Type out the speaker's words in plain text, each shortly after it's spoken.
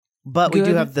But we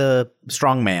do have the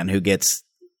strong man who gets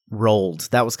rolled.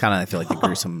 That was kind of, I feel like,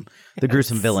 the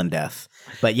gruesome villain death.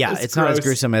 But yeah, it's not as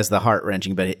gruesome as the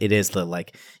heart-wrenching, but it is the,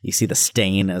 like, you see the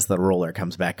stain as the roller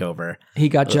comes back over. He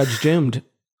got Judge Doomed.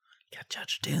 Got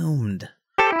Judge Doomed.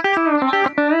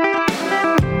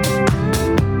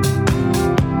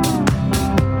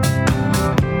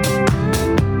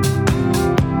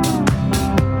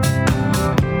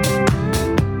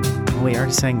 We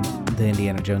already sang the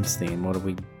Indiana Jones theme. What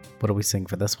do we sing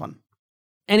for this one?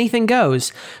 Anything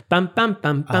goes. Bum bum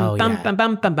bum bum bum bum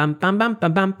bum bum bum bum bum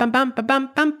bum bum bum bum bum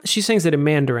bum. She sings it in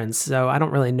Mandarin, so I don't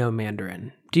really know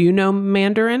Mandarin. Do you know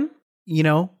Mandarin?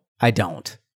 I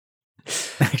don't.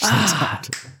 Actually, don't.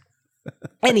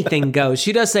 Anything goes.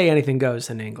 She does say anything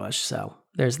goes in English, so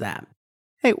there's that.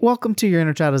 Hey, welcome to Your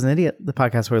Inner Child is an Idiot, the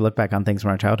podcast where we look back on things from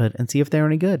our childhood and see if they're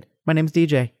any good. My name's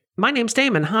DJ. My name's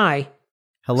Damon. Hi.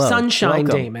 Hello. Sunshine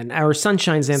Welcome. Damon, or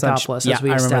Sunshine Xanthopoulos, as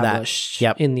we established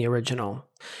in the original.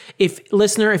 If you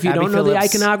Abby don't know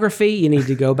Phillips. the iconography, you need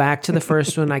to go back to the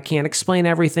first one. I can't explain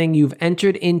everything. You've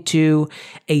entered into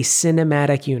a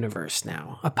cinematic universe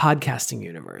now, a podcasting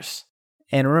universe.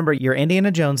 And remember, your Indiana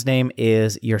Jones name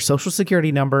is your social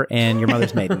security number and your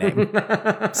mother's maiden name.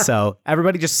 So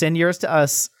everybody just send yours to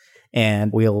us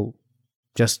and we'll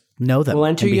just know them. We'll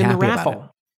enter you in the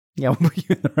raffle. Yeah, we'll put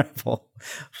you in the raffle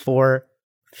for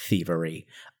thievery.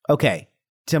 Okay,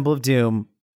 Temple of Doom.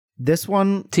 This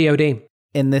one, TOD.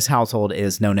 in this household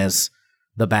is known as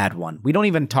the bad one. We don't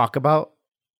even talk about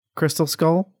Crystal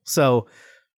Skull. So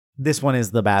this one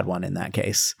is the bad one in that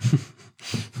case.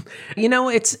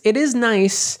 It is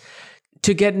nice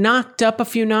to get knocked up a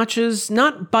few notches,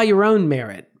 not by your own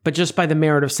merit, but just by the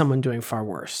merit of someone doing far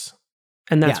worse.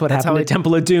 And that's what happened at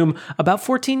Temple of Doom about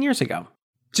 14 years ago.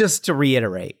 Just to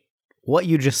reiterate, what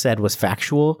you just said was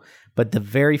factual, but the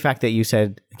very fact that you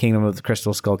said Kingdom of the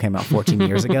Crystal Skull came out 14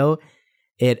 years ago,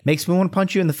 it makes me want to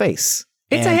punch you in the face.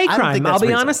 It's And a hate I don't crime. think that's I'll be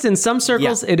reasonable. honest, in some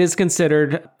circles, it is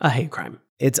considered a hate crime.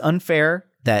 It's unfair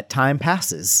that time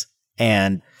passes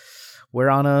and we're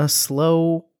on a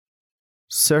slow,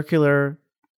 circular,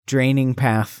 draining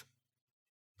path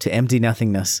to empty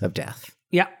nothingness of death.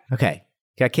 Yeah. Okay.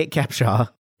 Got Kate Capshaw.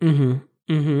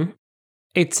 Mm-hmm. Mm-hmm.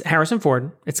 It's Harrison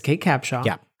Ford. It's Kate Capshaw.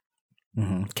 Yeah.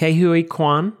 Mm-hmm. Ke Huy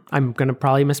Quan. I'm going to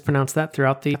probably mispronounce that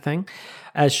throughout the thing.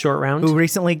 As Short Round. Who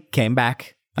recently came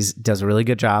back. He does a really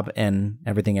good job in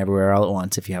Everything Everywhere All at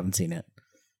Once. If you haven't seen it,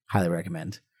 highly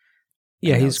recommend.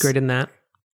 Yeah, he's great in that.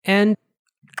 And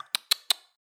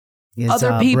Is,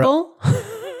 other people.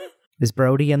 Is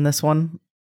Brody in this one?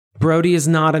 Brody is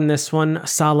not in this one.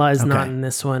 Sala is not Okay. in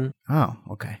this one. Oh,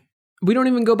 okay. We don't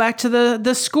even go back to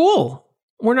the school.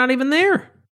 We're not even there.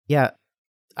 Yeah.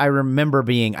 I remember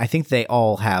I think they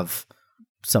all have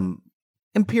some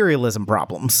imperialism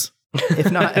problems.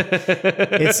 If not,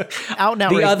 it's out and out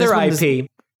The racist. other This one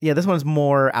IP. this one's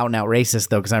more out and out racist,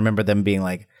 though, because I remember them being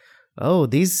like, oh,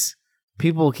 these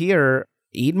people here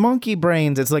eat monkey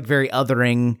brains. It's like very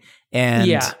othering.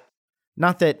 And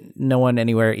not that no one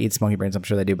anywhere eats monkey brains, I'm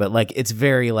sure they do, but like it's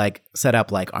very like set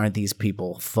up like, aren't these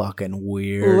people fucking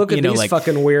weird? Look at these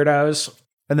fucking weirdos.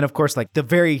 And then, of course, like the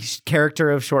very character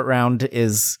of Short Round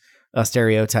is a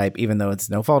stereotype, even though it's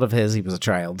no fault of his. He was a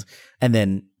child. And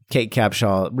then Kate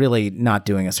Capshaw really not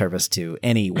doing a service to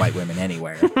any white women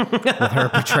anywhere with her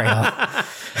portrayal,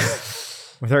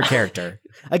 with her character.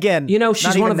 Again,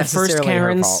 she's one of the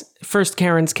first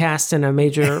Karens cast in a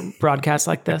major broadcast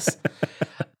like this.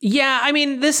 Yeah, I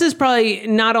mean, this is probably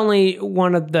not only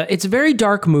one of it's a very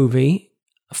dark movie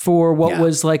for what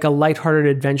was like a lighthearted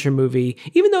adventure movie,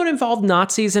 even though it involved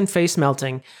Nazis and face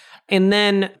melting. And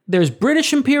then there's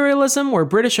British imperialism, where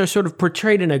British are sort of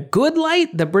portrayed in a good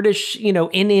light. The British, in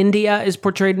India is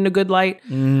portrayed in a good light.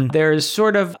 There's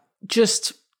sort of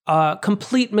just a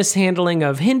complete mishandling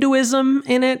of Hinduism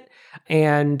in it.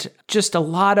 And just a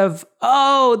lot of,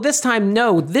 this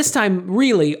time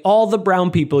really all the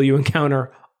brown people you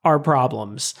encounter are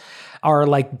problems, are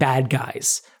like bad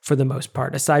guys for the most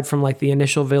part. Aside from like the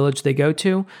initial village they go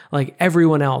to, like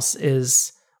everyone else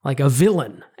is like a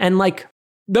villain. And like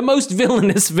the most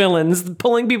villainous villains,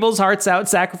 pulling people's hearts out,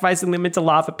 sacrificing them into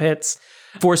lava pits,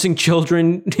 forcing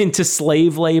children into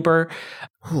slave labor.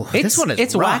 This one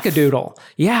is rough. Wackadoodle.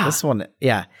 Yeah. This one,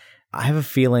 I have a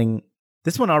feeling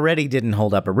this one already didn't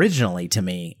hold up originally to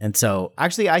me. And so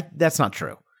actually, that's not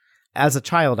true. As a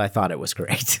child, I thought it was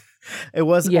great. It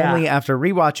was only after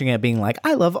rewatching it being like,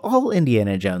 I love all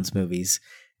Indiana Jones movies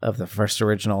of the first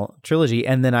original trilogy.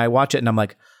 And then I watch it and I'm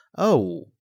like, oh,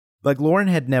 like Lauren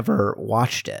had never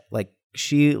watched it. Like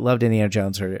she loved Indiana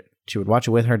Jones. She would watch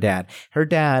it with her dad. Her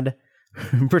dad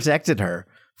protected her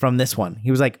from this one.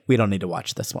 He was like, we don't need to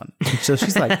watch this one. So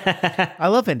she's like, I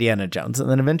love Indiana Jones. And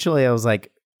then eventually I was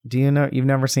like, do you know, you've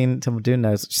never seen Temple of Doom?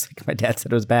 No, she's like, my dad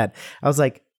said it was bad. I was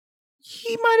like,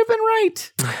 he might have been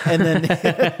right. And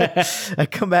then I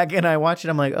come back and I watch it.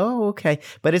 I'm like, oh, okay.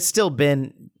 But it's still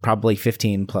been probably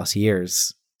 15 plus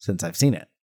years since I've seen it.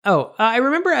 Oh, I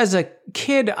remember as a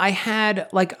kid, I had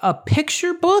like a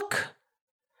picture book.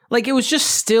 Like it was just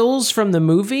stills from the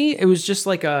movie. It was just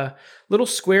like a little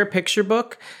square picture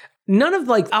book. None of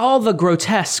like all the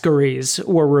grotesqueries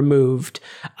were removed.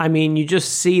 I mean, you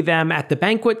just see them at the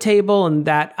banquet table and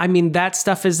that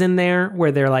stuff is in there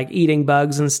where they're like eating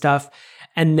bugs and stuff.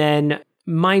 And then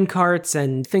mine carts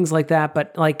and things like that.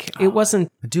 But like it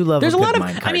wasn't. I do love a good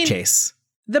minecart chase.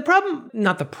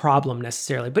 Not the problem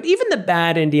necessarily, but even the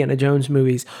bad Indiana Jones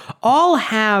movies all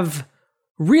have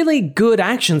really good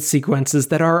action sequences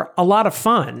that are a lot of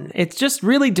fun. It's just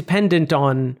really dependent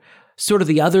on sort of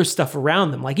the other stuff around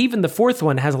them. Like even the fourth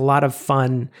one has a lot of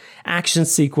fun action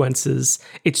sequences.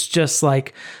 It's just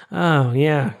like, oh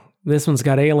yeah, this one's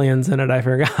got aliens in it. I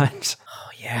forgot. Oh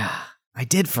yeah, I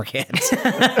did forget.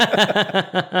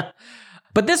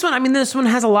 But this one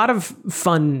has a lot of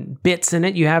fun bits in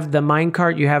it. You have the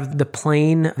minecart, you have the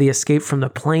plane, the escape from the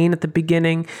plane at the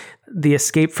beginning, the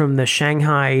escape from the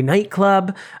Shanghai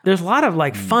nightclub. There's a lot of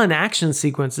like fun action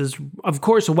sequences, of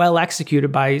course, well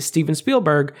executed by Steven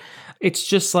Spielberg. It's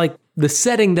just like the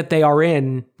setting that they are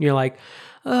in. You're like,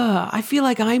 I feel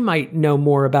like I might know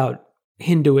more about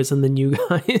Hinduism than you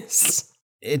guys.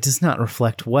 It does not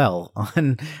reflect well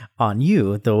on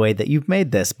you, the way that you've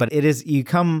made this, but it is, you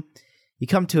come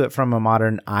to it from a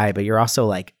modern eye, but you're also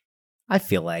like, I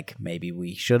feel like maybe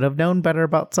we should have known better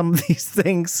about some of these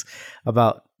things,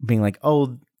 about being like,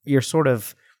 oh, you're sort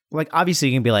of like, obviously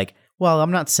you can be like, well,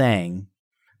 I'm not saying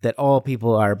that all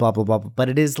people are blah, blah, blah, but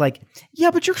it is like,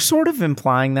 yeah, but you're sort of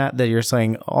implying that you're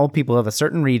saying all people of a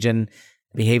certain region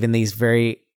behave in these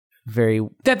very, very...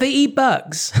 that they eat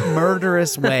bugs.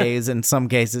 Murderous ways in some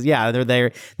cases. Yeah, they're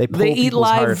there. They eat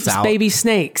live baby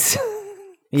snakes.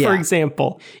 For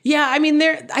example. Yeah, I mean,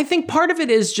 I think part of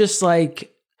it is just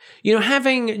like, you know,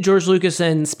 having George Lucas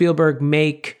and Spielberg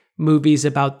make movies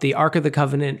about the Ark of the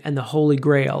Covenant and the Holy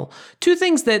Grail, two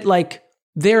things that like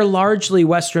their largely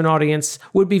Western audience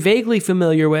would be vaguely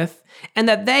familiar with, and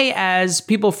that they, as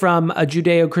people from a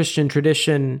Judeo-Christian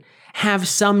tradition, have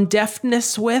some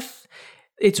deftness with.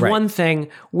 It's one thing,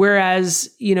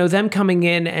 whereas, you know, them coming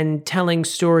in and telling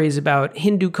stories about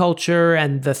Hindu culture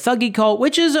and the Thuggee cult,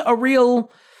 which is a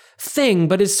real thing,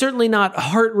 but is certainly not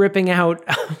heart-ripping out,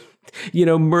 you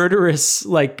know, murderous,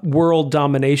 like, world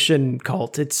domination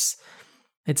cult. It's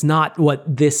not what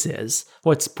this is,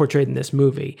 what's portrayed in this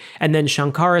movie. And then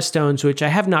Shankara stones, which I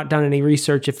have not done any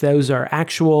research if those are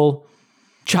actual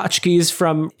tchotchkes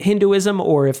from Hinduism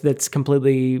or if that's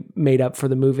completely made up for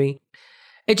the movie.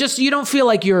 It just, you don't feel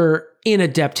like you're in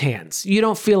adept hands. You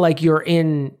don't feel like you're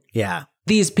in,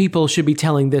 these people should be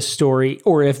telling this story,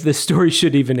 or if this story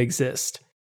should even exist.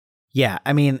 Yeah,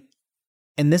 I mean,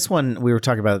 in this one, we were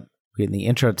talking about, in the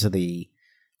intro to the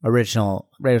original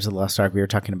Raiders of the Lost Ark, we were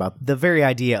talking about the very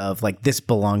idea of, like, this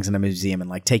belongs in a museum and,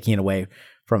 like, taking it away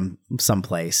from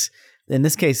someplace. In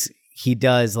this case, he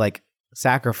does, like,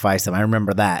 sacrifice them. I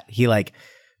remember that. He, like,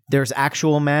 there's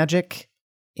actual magic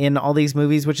in all these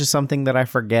movies, which is something that I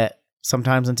forget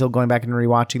sometimes until going back and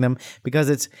rewatching them, because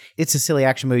it's a silly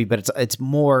action movie, but it's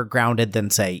more grounded than,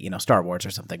 say, you know, Star Wars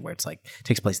or something, where it's like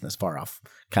takes place in this far off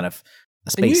kind of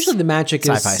space. And usually the magic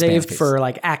is saved for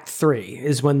like Act 3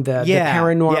 is when the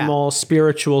paranormal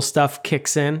spiritual stuff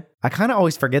kicks in. I kind of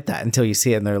always forget that until you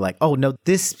see it and they're like, oh no,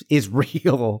 this is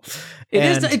real.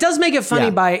 It does make it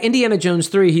funny. By Indiana Jones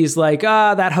 3, he's like,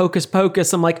 that hocus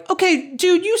pocus. I'm like, okay,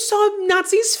 dude, you saw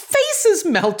Nazis' faces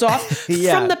melt off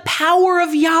from the power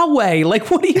of Yahweh. Like,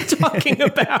 what are you talking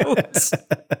about?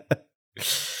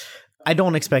 I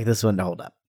don't expect this one to hold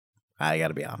up. I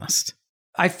gotta be honest.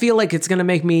 I feel like it's gonna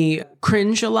make me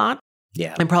cringe a lot.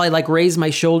 Yeah. And probably like raise my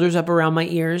shoulders up around my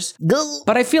ears.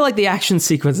 But I feel like the action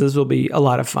sequences will be a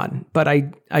lot of fun. But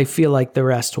I feel like the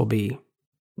rest will be,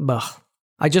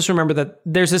 I just remember that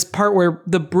there's this part where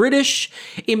the British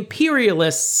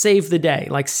imperialists save the day,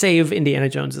 like save Indiana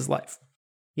Jones's life.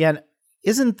 Yeah.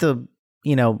 Isn't the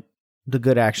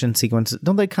good action sequences,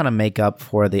 don't they kind of make up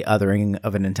for the othering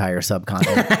of an entire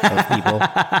subcontinent of people,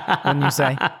 wouldn't you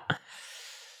say?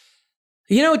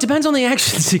 You know, it depends on the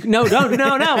action sequence. No.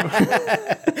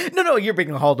 No, you're being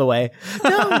hauled away.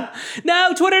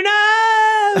 No, Twitter,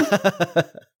 no!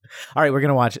 All right, we're going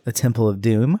to watch The Temple of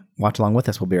Doom. Watch along with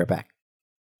us. We'll be right back.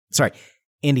 Sorry,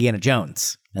 Indiana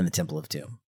Jones and The Temple of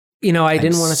Doom. You know, I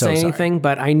didn't want to say anything,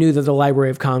 but I knew that the Library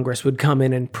of Congress would come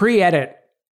in and pre-edit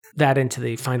that into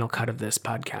the final cut of this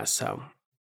podcast. So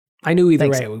I knew either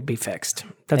way it would be fixed.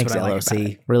 That's Thanks, what I like LOC. about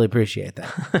it. Really appreciate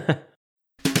that.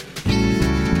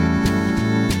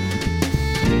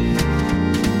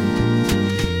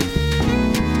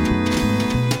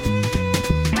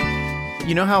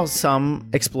 You know how some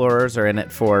explorers are in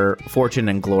it for fortune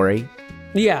and glory?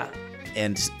 Yeah.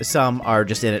 And some are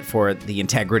just in it for the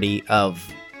integrity of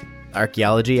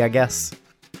archaeology, I guess.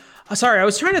 Sorry, I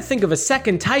was trying to think of a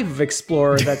second type of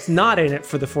explorer that's not in it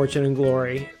for the fortune and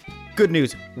glory. Good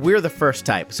news. We're the first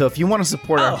type. So if you want to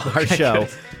support our show,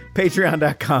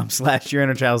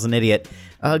 patreon.com/YourInnerChild'sAnIdiot.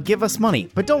 Give us money.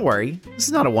 But don't worry. This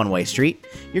is not a one-way street.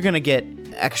 You're going to get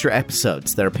extra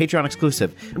episodes that are Patreon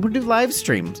exclusive. We're going to do live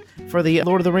streams for the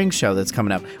Lord of the Rings show that's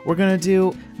coming up. We're going to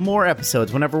do more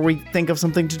episodes whenever we think of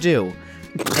something to do.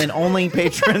 And only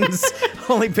patrons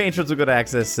will get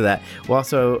access to that. We'll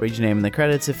also read your name in the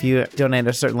credits if you donate at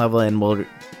a certain level, and we'll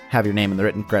have your name in the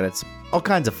written credits. All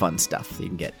kinds of fun stuff that you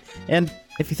can get. And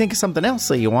if you think of something else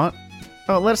that you want,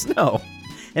 let us know.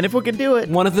 And if we can do it...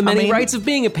 One of the many rights of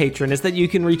being a patron is that you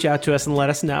can reach out to us and let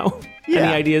us know any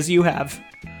ideas you have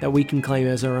that we can claim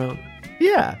as our own.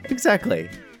 Yeah, exactly.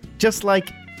 Just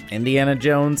like Indiana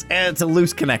Jones, and it's a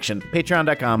loose connection.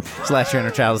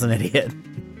 Patreon.com/YourInnerChild'sAnIdiot.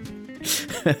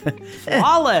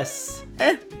 Flawless!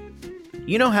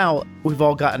 You know how we've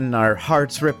all gotten our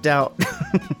hearts ripped out?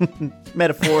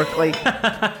 Metaphorically.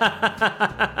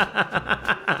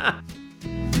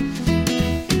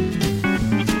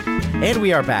 And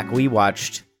we are back. We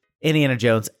watched Indiana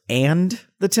Jones and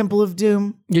the Temple of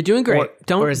Doom. You're doing great.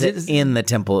 Or is it in the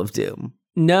Temple of Doom?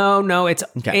 No, it's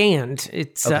and.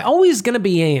 It's always going to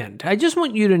be and. I just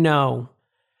want you to know.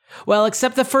 Well,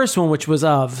 except the first one, which was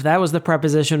of. That was the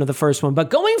preposition of the first one. But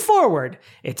going forward,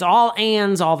 it's all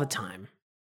ands all the time.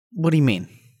 What do you mean?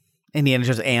 Indiana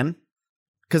Jones and?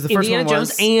 Because the first Indiana one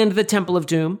was... Jones and the Temple of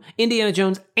Doom. Indiana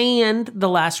Jones and the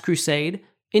Last Crusade.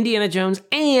 Indiana Jones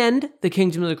and the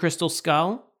Kingdom of the Crystal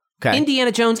Skull. Okay.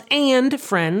 Indiana Jones and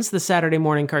Friends, the Saturday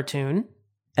morning cartoon.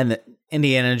 And the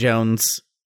Indiana Jones...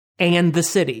 And the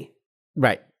city.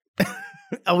 Right.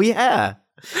 Oh, yeah.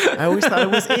 I always thought it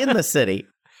was in the city.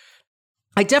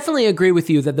 I definitely agree with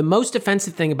you that the most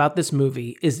offensive thing about this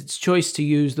movie is its choice to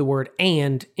use the word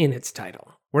and in its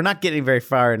title. We're not getting very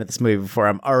far into this movie before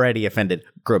I'm already offended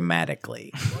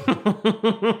grammatically.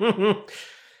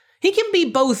 He can be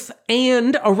both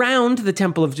and around the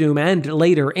Temple of Doom and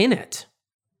later in it.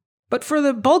 But for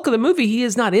the bulk of the movie, he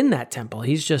is not in that temple.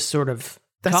 He's just sort of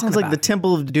That sounds like the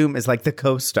Temple of Doom is like the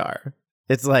co-star.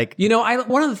 It's like... You know,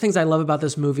 one of the things I love about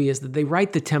this movie is that they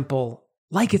write the temple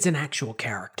like it's an actual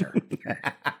character.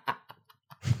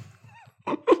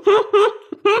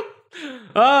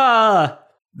 The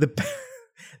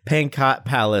Pankot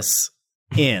Palace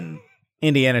in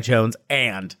Indiana Jones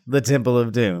and the Temple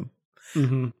of Doom.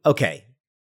 Mm-hmm. Okay.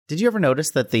 Did you ever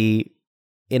notice that the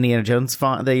Indiana Jones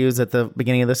font they use at the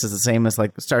beginning of this is the same as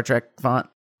like the Star Trek font?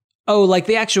 Oh, like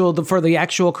for the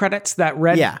actual credits, that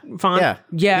red font?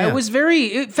 Yeah.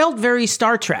 It felt very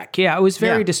Star Trek. Yeah, it was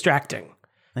very distracting.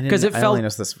 Because I only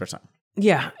noticed this the first time.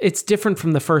 Yeah, it's different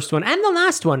from the first one and the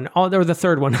last one, or the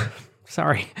third one.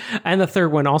 Sorry. And the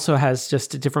third one also has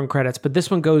just different credits, but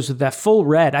this one goes with that full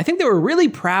red. I think they were really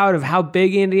proud of how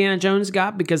big Indiana Jones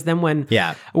got, because then when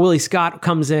Willie Scott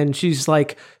comes in, she's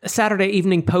like, Saturday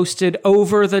Evening posted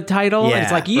over the title. Yeah, and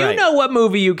it's like, you know what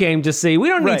movie you came to see. We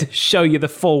don't need to show you the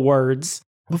full words.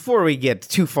 Before we get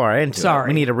too far into it,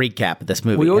 we need to recap this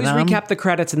movie. We always recap the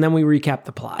credits and then we recap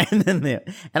the plot. And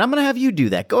I'm going to have you do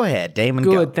that. Go ahead, Damon.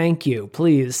 Good, thank you.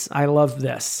 Please. I love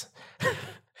this.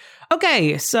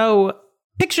 Okay, so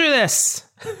picture this.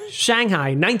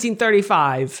 Shanghai,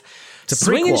 1935. It's a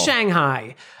Swing in prequel.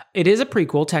 Shanghai. It is a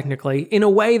prequel, technically, in a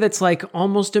way that's like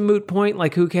almost a moot point.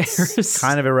 Like, who cares? It's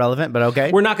kind of irrelevant, but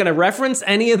okay. We're not going to reference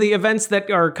any of the events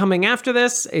that are coming after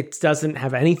this. It doesn't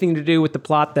have anything to do with the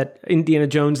plot that Indiana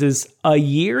Jones is a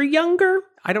year younger.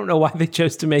 I don't know why they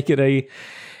chose to make it a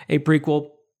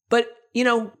prequel, but, you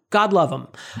know, God love them.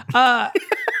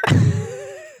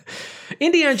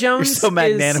 Indiana Jones You're so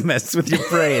magnanimous with your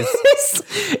praise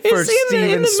for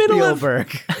Steven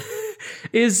Spielberg.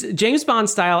 Is James Bond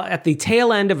style at the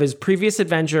tail end of his previous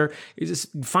adventure, is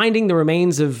finding the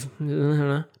remains of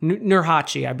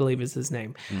Nurhaci, I believe is his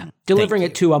name, delivering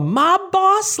it to a mob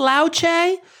boss, Lao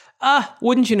Che.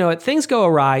 Wouldn't you know it? Things go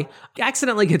awry. He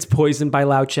accidentally gets poisoned by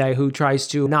Lao Che, who tries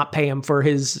to not pay him for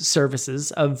his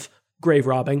services of grave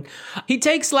robbing. He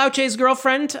takes Lao Che's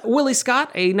girlfriend, Willie Scott,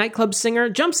 a nightclub singer,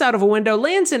 jumps out of a window,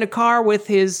 lands in a car with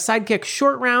his sidekick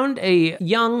Short Round, a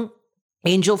young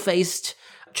angel-faced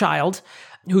child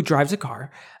who drives a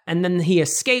car. And then he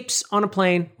escapes on a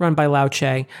plane run by Lao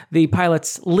Che. The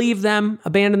pilots leave them,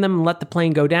 abandon them, and let the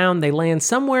plane go down. They land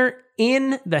somewhere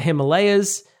in the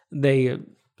Himalayas. They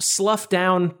slough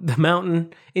down the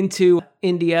mountain into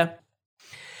India,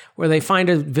 where they find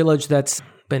a village that's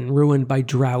been ruined by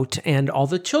drought, and all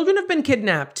the children have been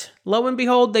kidnapped. Lo and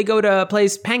behold, they go to a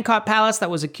place, Pankot Palace,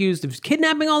 that was accused of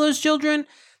kidnapping all those children.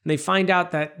 And they find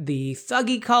out that the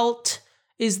Thuggee cult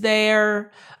is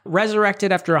there,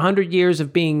 resurrected after 100 years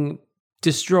of being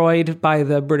destroyed by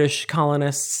the British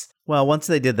colonists. Well, once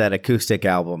they did that acoustic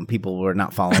album, people were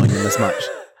not following them as much.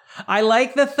 I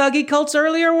like the Thuggee cult's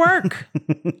earlier work.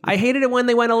 I hated it when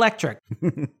they went electric.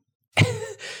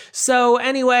 So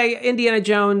anyway, Indiana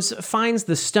Jones finds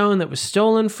the stone that was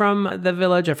stolen from the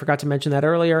village. I forgot to mention that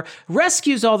earlier.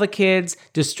 Rescues all the kids,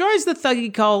 destroys the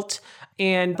Thuggee cult,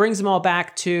 and brings them all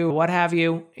back to what have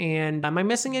you. And am I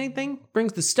missing anything?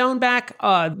 Brings the stone back.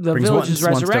 The village is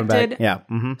resurrected. Yeah.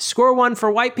 Mm-hmm. Score one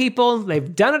for white people.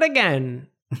 They've done it again.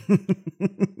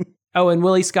 Oh, and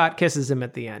Willie Scott kisses him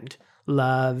at the end.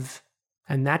 Love.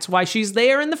 And that's why she's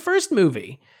there in the first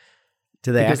movie.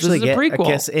 Do they actually get a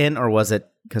kiss in, or was it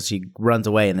because she runs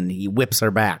away and then he whips her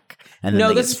back? And then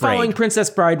no, this is following Princess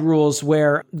Bride rules,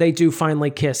 where they do finally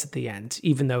kiss at the end,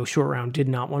 even though Short Round did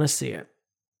not want to see it.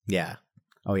 Yeah.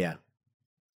 Oh, yeah.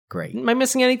 Great. Am I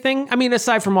missing anything? I mean,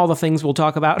 aside from all the things we'll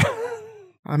talk about.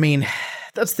 I mean,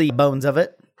 that's the bones of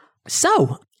it.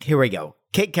 So. Here we go.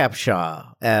 Kate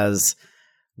Capshaw as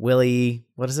Willie,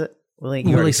 what is it?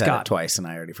 Willie Scott. Said it twice and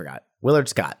I already forgot. Willard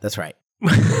Scott. That's right.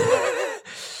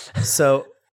 So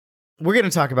we're going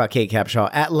to talk about Kate Capshaw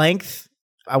at length.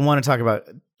 I want to talk about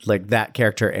like that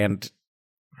character and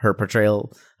her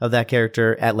portrayal of that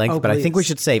character at length, but I think we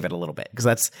should save it a little bit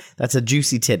because that's a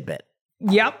juicy tidbit.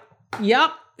 Yep.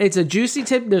 It's a juicy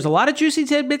tidbit. There's a lot of juicy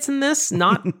tidbits in this,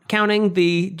 not counting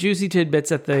the juicy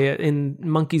tidbits in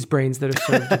monkeys' brains that are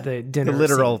served at the dinner. The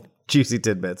literal juicy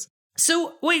tidbits.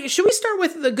 So wait, should we start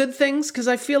with the good things? Because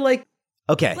I feel like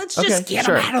let's just get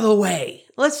them out of the way.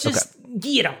 Let's just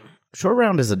get them. Short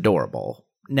Round is adorable.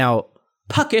 Now,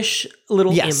 puckish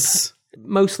little imp,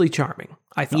 mostly charming,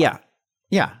 I thought.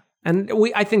 Yeah. And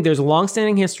I think there's a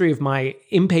long-standing history of my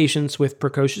impatience with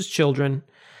precocious children.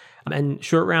 And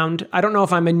Short Round, I don't know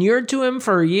if I'm inured to him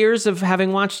for years of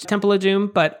having watched Temple of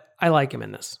Doom, but I like him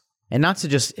in this. And not to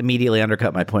just immediately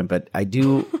undercut my point, but I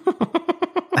do...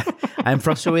 I'm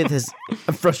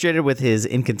frustrated with his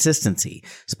inconsistency,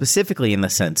 specifically in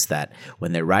the sense that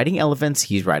when they're riding elephants,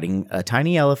 he's riding a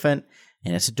tiny elephant,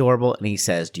 and it's adorable, and he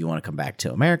says, do you want to come back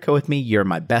to America with me? You're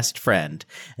my best friend.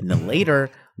 And then later,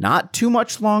 not too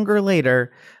much longer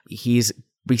later, he's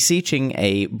beseeching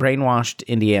a brainwashed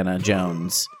Indiana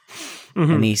Jones,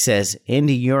 and he says,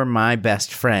 Indy, you're my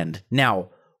best friend. Now,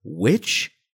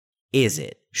 which is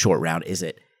it, Short Round? Is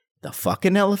it the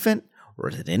fucking elephant, or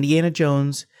is it Indiana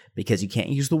Jones? Because you can't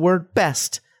use the word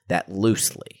best that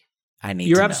loosely.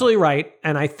 You're absolutely right.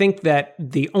 And I think that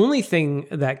the only thing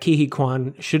that Ke Huy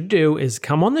Quan should do is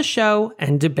come on the show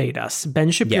and debate us, Ben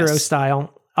Shapiro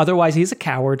style. Otherwise, he's a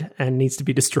coward and needs to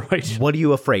be destroyed. What are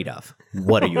you afraid of?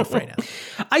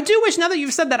 I do wish, now that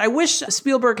you've said that, I wish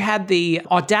Spielberg had the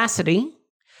audacity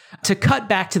to cut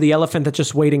back to the elephant that's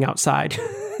just waiting outside.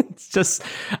 It's just,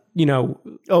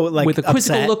 with a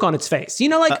quizzical look on its face.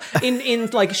 Like in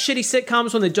like shitty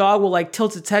sitcoms when the dog will like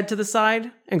tilt its head to the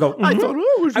side and go,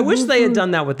 I wish they had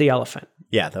done that with the elephant.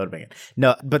 Yeah, that would have been good.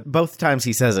 No, but both times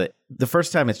he says it, the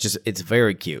first time it's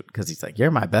very cute because he's like,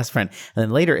 you're my best friend. And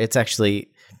then later it's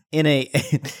actually in a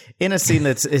scene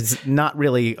it's not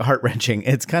really heart-wrenching.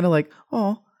 It's kind of like,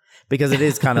 oh, because it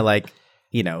is kind of like,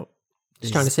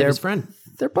 just trying to save his friend.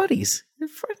 They're buddies. They're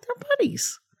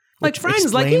buddies. Like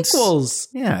friends, like equals.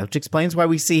 Yeah, which explains why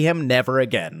we see him never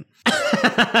again.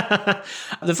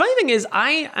 The funny thing is,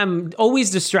 I am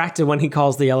always distracted when he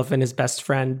calls the elephant his best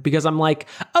friend because I'm like,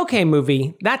 okay,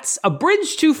 movie, that's a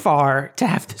bridge too far to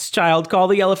have this child call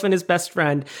the elephant his best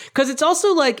friend. Because it's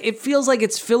also like, it feels like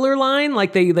it's filler line,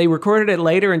 like they recorded it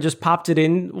later and just popped it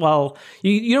in. Well,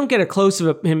 you don't get a close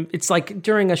of him. It's like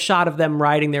during a shot of them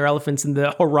riding their elephants in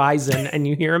the horizon and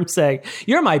you hear him say,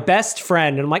 you're my best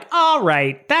friend. And I'm like, all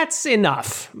right, that's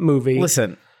enough, movie.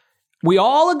 Listen. We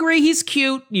all agree he's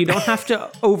cute. You don't have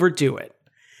to overdo it.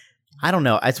 I don't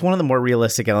know. It's one of the more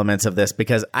realistic elements of this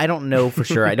because I don't know for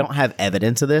sure. I don't have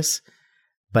evidence of this,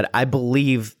 but I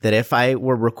believe that if I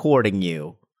were recording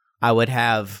you, I would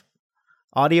have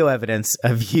audio evidence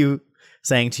of you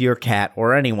saying to your cat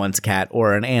or anyone's cat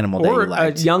or an animal that you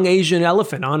liked. Or a young Asian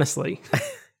elephant, honestly.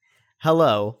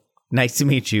 Hello. Nice to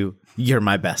meet you. You're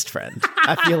my best friend.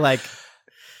 I feel like...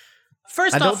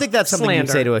 First off, I don't think that's something you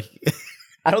say to a...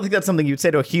 I don't think that's something you'd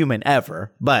say to a human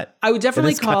ever, but I would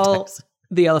definitely call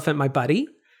the elephant my buddy.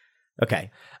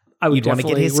 Okay. I would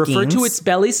definitely refer to its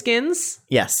belly skins.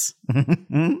 Yes.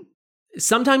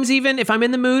 Sometimes even if I'm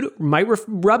in the mood, might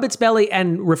rub its belly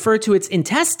and refer to its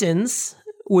intestines,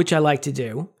 which I like to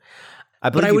do.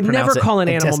 But I would never call an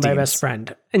animal my best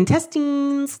friend.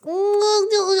 Intestines.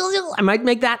 I might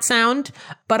make that sound,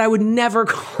 but I would never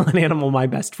call an animal my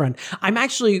best friend. I'm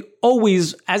actually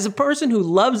always, as a person who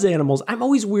loves animals, I'm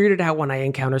always weirded out when I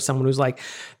encounter someone who's like,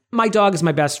 my dog is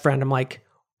my best friend. I'm like,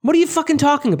 what are you fucking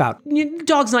talking about? Your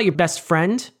dog's not your best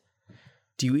friend.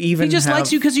 Do you even He just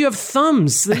likes you because you have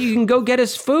thumbs so that you can go get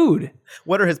his food.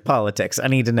 What are his politics? I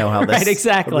need to know how this, right,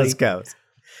 exactly. how this goes.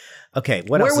 Okay,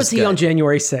 what else Where was he on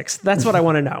January 6th? That's what I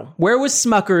want to know. Where was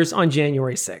Smuckers on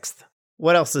January 6th?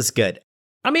 What else is good?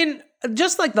 I mean,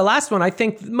 just like the last one, I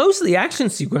think most of the action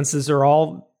sequences are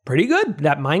all pretty good.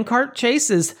 That minecart chase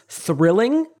is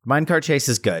thrilling. Minecart chase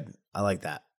is good. I like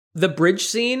that. The bridge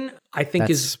scene, I think,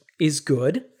 is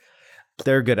good.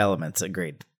 There are good elements,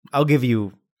 agreed. I'll give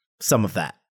you some of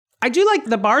that. I do like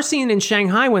the bar scene in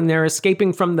Shanghai when they're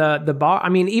escaping from the bar. I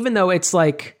mean, even though it's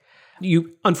like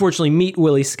you unfortunately meet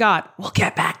Willie Scott, we'll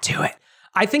get back to it.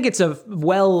 I think it's a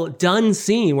well done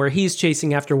scene where he's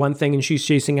chasing after one thing and she's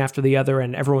chasing after the other,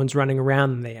 and everyone's running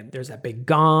around. And there's that big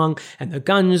gong and the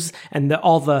guns and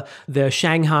all the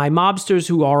Shanghai mobsters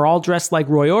who are all dressed like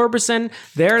Roy Orbison.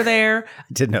 They're there. I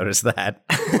did notice that.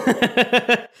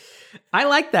 I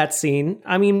like that scene.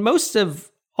 I mean, most of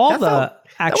all the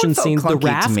action scenes, the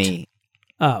raft. To me.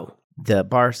 Oh, the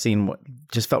bar scene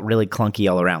just felt really clunky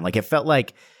all around. Like it felt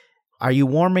like, are you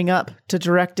warming up to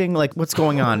directing? Like what's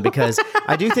going on? Because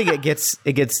I do think it gets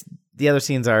the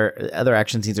other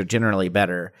action scenes are generally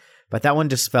better, but that one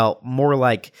just felt more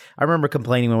like, I remember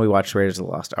complaining when we watched Raiders of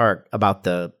the Lost Ark about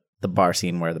the bar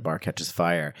scene where the bar catches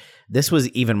fire. This was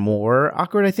even more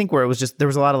awkward, I think, where it was just, there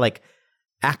was a lot of like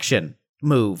action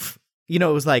move. You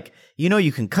know, it was like,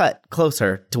 you can cut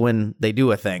closer to when they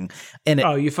do a thing. And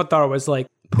you thought it was like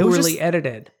poorly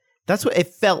edited. That's what it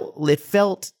felt. It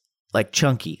felt like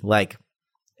chunky, like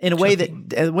in a way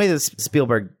that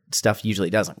Spielberg stuff usually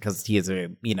doesn't, because he is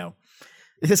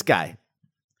this guy,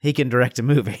 he can direct a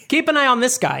movie. Keep an eye on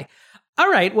this guy.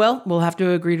 All right, well, we'll have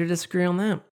to agree to disagree on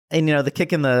that. And the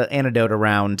kicking the antidote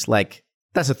around, like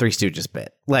that's a Three Stooges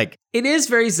bit. Like it is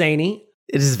very zany.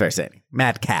 It is very zany.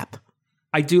 Madcap.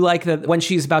 I do like that when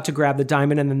she's about to grab the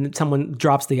diamond and then someone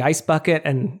drops the ice bucket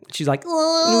and she's like,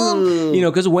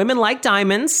 because women like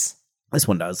diamonds. This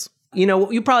one does.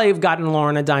 You probably have gotten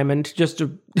Lauren a diamond, just a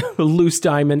loose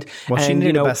diamond. Well, and, she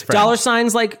needed a best friend. Dollar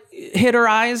signs like hit her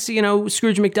eyes,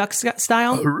 Scrooge McDuck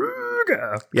style.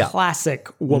 Yeah. Classic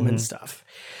woman stuff.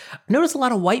 I noticed a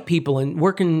lot of white people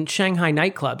work in Shanghai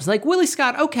nightclubs. Like Willie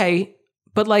Scott, okay.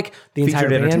 But like the entire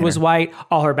band was white.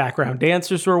 All her background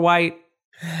dancers were white.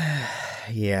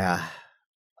 Yeah.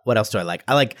 What else do I like?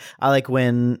 I like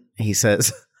when he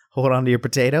says, "Hold on to your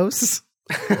potatoes."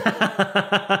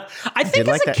 I think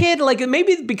as a kid, like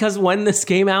maybe because when this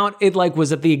came out, it like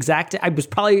was at the exact. I was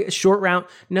probably a short round.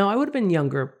 No, I would have been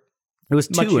younger. It was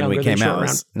 2 when we came out. It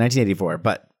was 1984,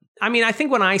 but. I mean, I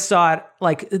think when I saw it,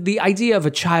 like the idea of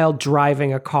a child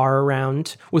driving a car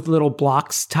around with little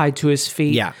blocks tied to his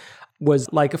feet was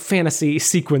like a fantasy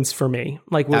sequence for me.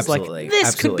 Like was Absolutely. Like, this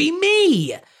Absolutely. could be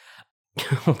me.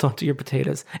 Hold on to your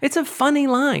potatoes. It's a funny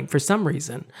line for some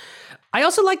reason. I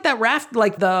also like that raft,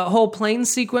 like the whole plane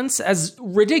sequence, as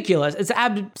ridiculous. It's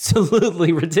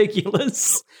absolutely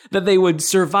ridiculous that they would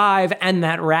survive and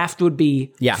that raft would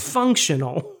be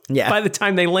functional by the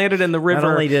time they landed in the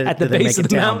river at the base of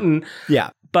the mountain.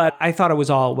 Yeah. But I thought it was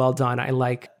all well done. I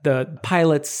like the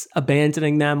pilots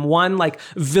abandoning them. One like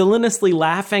villainously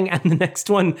laughing and the next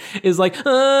one is like,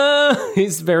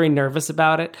 he's very nervous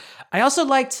about it. I also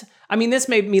liked... I mean, this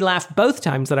made me laugh both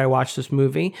times that I watched this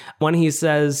movie. When he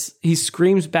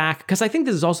screams back, because I think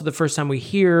this is also the first time we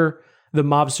hear the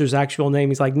mobster's actual name.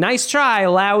 He's like, "Nice try,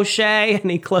 Lao Shay,"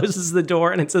 and he closes the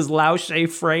door and it says Lao Shay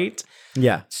Freight.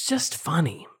 Yeah. It's just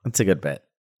funny. That's a good bit.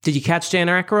 Did you catch Dan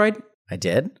Aykroyd? I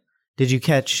did. Did you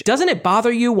catch... Doesn't it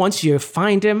bother you once you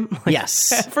find him? Like,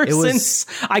 yes. Ever since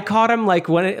I caught him,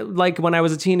 when I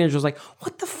was a teenager, I was like,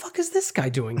 what the fuck is this guy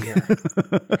doing here?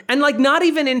 And like not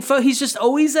even he's just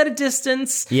always at a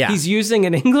distance. Yeah. He's using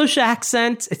an English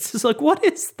accent. It's just like, what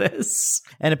is this?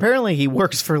 And apparently he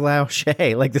works for Lao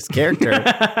Shay, like this character.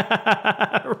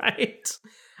 Right.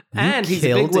 And he's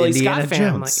a big Willie Scott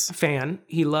fan.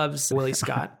 He loves Willie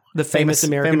Scott, the famous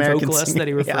American vocalist that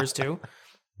he refers to.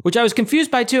 Which I was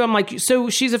confused by too. I'm like, so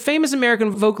she's a famous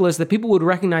American vocalist that people would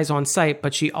recognize on sight,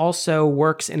 but she also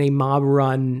works in a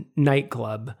mob-run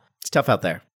nightclub. It's tough out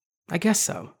there. I guess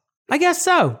so. I guess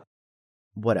so.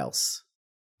 What else?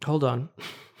 Hold on.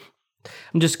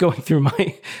 I'm just going through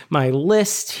my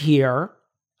list here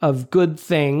of good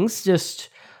things. Just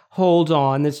hold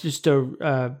on. It's just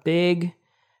a big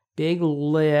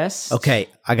list. Okay,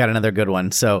 I got another good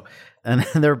one. So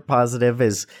another positive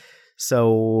is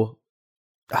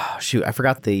I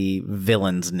forgot the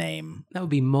villain's name. That would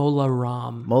be Mola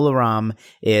Ram. Mola Ram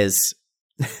is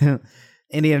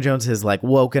Indiana Jones has like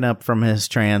woken up from his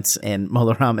trance, and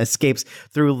Mola Ram escapes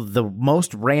through the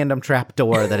most random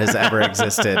trapdoor that has ever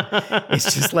existed.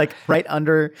 It's just like right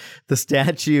under the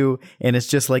statue, and it's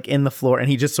just like in the floor, and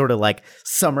he just sort of like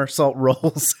somersault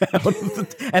rolls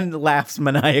out and laughs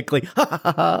maniacally.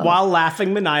 While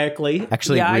laughing maniacally.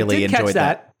 Actually, really enjoyed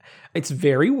that. It's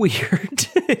very weird.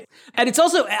 And it's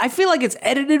also, I feel like it's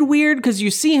edited weird because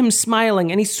you see him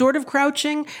smiling and he's sort of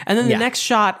crouching. And then the next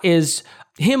shot is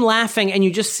him laughing and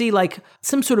you just see like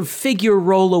some sort of figure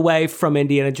roll away from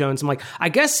Indiana Jones. I'm like, I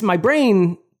guess my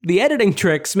brain, the editing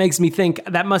tricks makes me think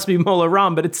that must be Mola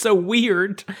Ram, but it's so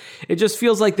weird. It just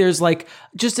feels like there's like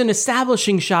just an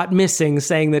establishing shot missing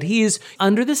saying that he's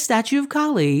under the statue of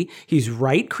Kali. He's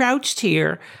right crouched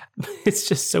here. It's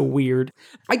just so weird.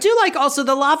 I do like also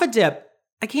the lava dip.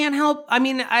 I can't help. I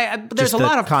mean, there's a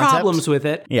lot of problems with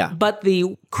it. Yeah. But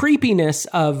the creepiness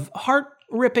of heart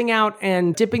ripping out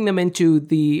and dipping them into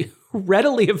the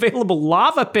readily available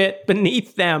lava pit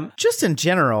beneath them. Just in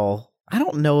general, I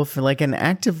don't know if like an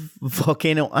active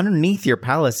volcano underneath your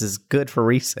palace is good for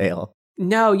resale.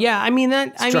 No, yeah. I mean,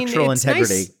 structural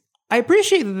integrity. Nice. I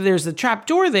appreciate that there's a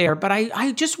trapdoor there, but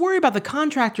I just worry about the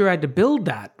contractor who had to build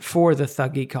that for the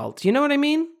Thuggee cult. You know what I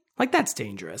mean? Like, that's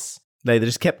dangerous. They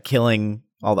just kept killing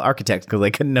all the architects because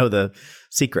they couldn't know the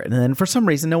secret. And then for some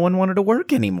reason, no one wanted to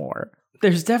work anymore.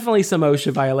 There's definitely some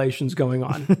OSHA violations going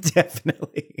on.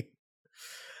 Definitely.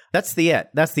 That's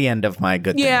the end of my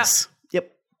good things.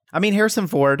 Yep. I mean, Harrison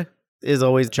Ford is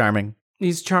always charming.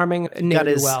 He's charming,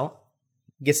 nailed well.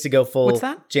 Gets to go full What's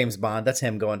that? James Bond. That's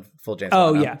him going full James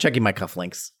Bond. Oh, yeah. I'm checking my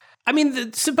cufflinks. I mean,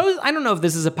 I don't know if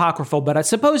this is apocryphal, but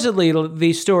supposedly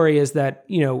the story is that,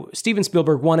 Steven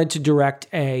Spielberg wanted to direct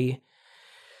a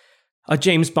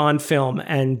James Bond film,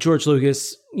 and George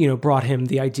Lucas, brought him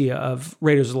the idea of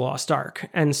Raiders of the Lost Ark.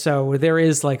 And so there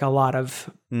is like a lot of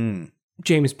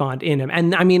James Bond in him.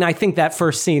 And I mean, I think that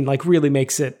first scene like really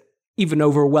makes it even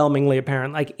overwhelmingly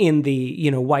apparent, like in the,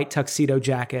 white tuxedo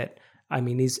jacket. I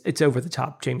mean, it's over the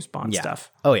top James Bond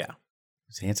stuff. Oh yeah.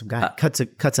 He's a handsome guy.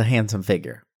 Cuts a handsome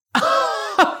figure.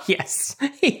 Yes,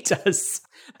 he does.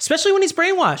 Especially when he's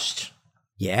brainwashed.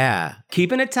 Yeah.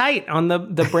 Keeping it tight on the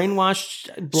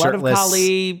brainwashed blood Shirtless. of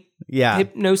Kali,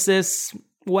 hypnosis,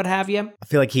 what have you. I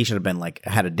feel like he should have been like,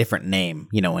 had a different name,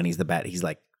 when he's the bat. He's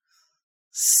like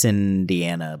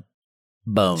Cindiana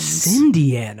Bones.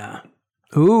 Cindiana.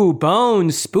 Ooh,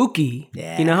 Bones, spooky.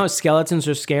 Yeah. You know how skeletons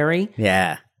are scary?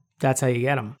 Yeah. That's how you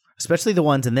get them. Especially the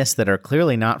ones in this that are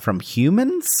clearly not from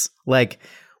humans. Like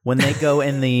when they go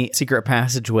in the secret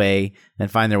passageway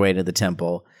and find their way to the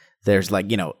temple, there's like,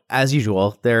 as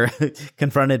usual, they're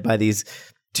confronted by these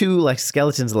two like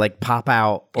skeletons that like pop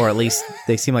out, or at least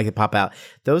they seem like they pop out.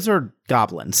 Those are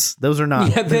goblins. Those are not,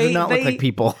 they do not look like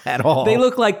people at all. They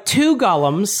look like two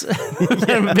golems that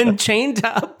have been chained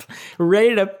up,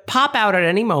 ready to pop out at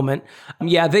any moment.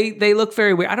 Yeah, they look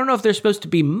very weird. I don't know if they're supposed to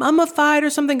be mummified or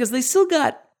something, because they still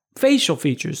got facial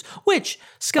features, which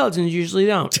skeletons usually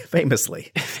don't.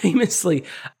 Famously.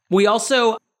 We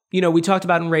also, we talked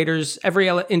about in Raiders, every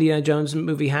Indiana Jones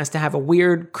movie has to have a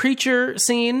weird creature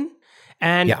scene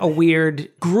and a weird,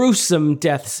 gruesome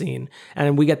death scene.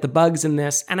 And we get the bugs in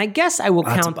this. And I guess I will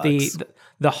count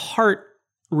the heart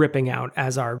ripping out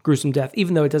as our gruesome death,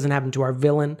 even though it doesn't happen to our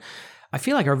villain. I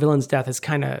feel like our villain's death is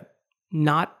kind of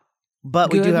not But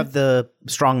good. We do have the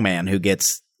strong man who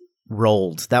gets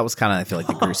rolled. That was kind of, I feel like,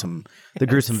 the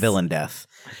gruesome villain death.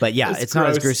 But yeah, it's not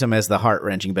as gruesome as the heart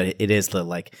wrenching, but it is the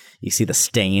like, you see the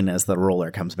stain as the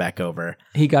roller comes back over.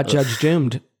 He got Judge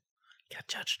Doomed.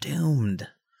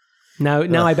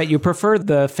 Now I bet you prefer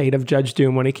the fate of Judge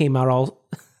Doom when he came out all.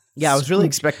 Yeah, I was really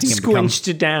expecting him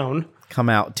to come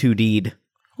out 2D'd.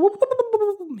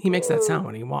 He makes that sound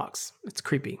when he walks. It's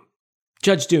creepy.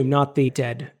 Judge Doom, not the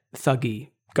dead Thuggee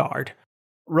guard.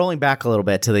 Rolling back a little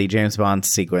bit to the James Bond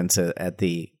sequence at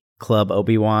the Club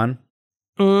Obi-Wan.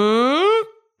 Do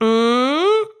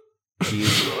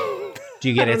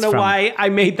you get it? I don't know why I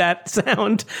made that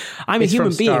sound. I'm a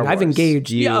human being. I've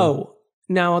engaged.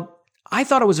 Now, I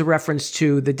thought it was a reference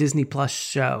to the Disney Plus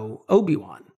show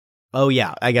Obi-Wan. Oh,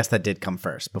 yeah. I guess that did come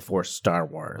first before Star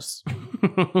Wars.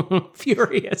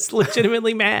 Furious.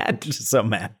 Legitimately mad. Just so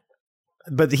mad.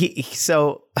 But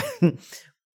so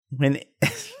when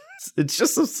It's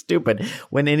just so stupid.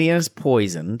 When Indiana's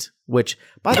poisoned, which,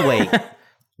 by the way,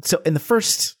 so in the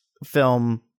first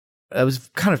film, I was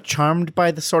kind of charmed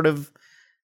by the sort of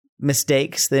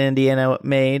mistakes that Indiana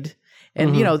made.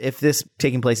 And, you know, if this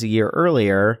taking place a year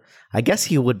earlier, I guess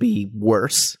he would be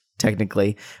worse,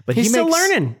 technically. But he's still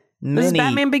learning. This is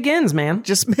Batman Begins, man.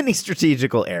 Just many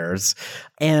strategical errors.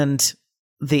 And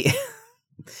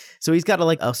so he's got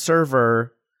a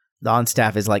server on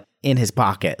staff is like in his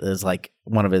pocket. Is like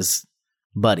one of his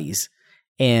buddies.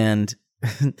 And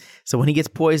so when he gets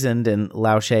poisoned and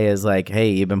Lao She is like,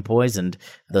 hey, you've been poisoned,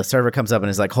 the server comes up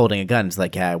and is like holding a gun. It's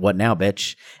like, yeah, what now,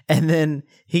 bitch? And then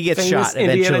he gets shot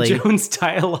eventually. Indiana Jones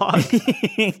dialogue.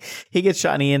 He gets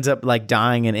shot and he ends up like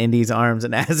dying in Indy's arms.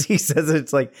 And as he says it,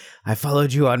 it's like, I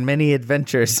followed you on many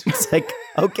adventures. It's like,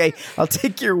 okay, I'll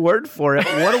take your word for it.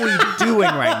 What are we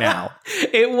doing right now?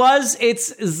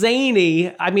 It's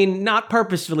zany. I mean, not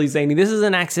purposefully zany. This is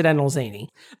an accidental zany.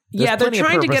 They're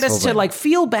trying to get us to like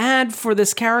feel bad for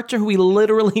this character who we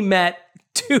literally met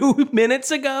 2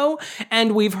 minutes ago.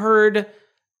 And we've heard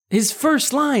his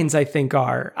first lines, I think,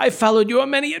 are, I followed you on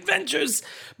many adventures,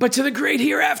 but to the great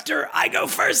hereafter, I go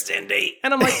first, Indy.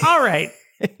 And I'm like, all right.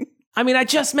 I mean, I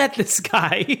just met this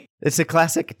guy. It's a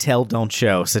classic tell, don't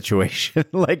show situation.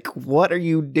 Like, what are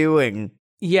you doing?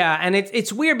 Yeah, and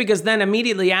it's weird because then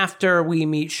immediately after we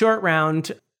meet Short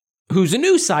Round, who's a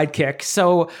new sidekick.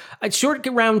 So Short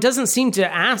Round doesn't seem to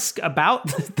ask about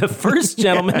the first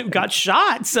gentleman who got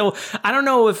shot. So I don't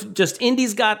know if just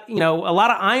Indy's got, a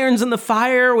lot of irons in the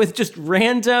fire with just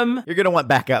random... You're going to want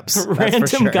backups.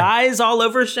 Random guys all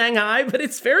over Shanghai. But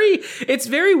it's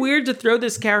very weird to throw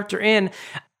this character in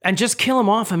and just kill him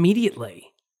off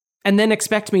immediately. And then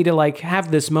expect me to like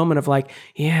have this moment of like,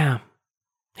 yeah,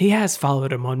 he has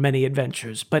followed him on many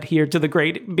adventures, but here to the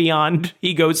great beyond,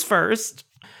 he goes first.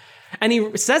 And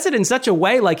he says it in such a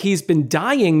way like he's been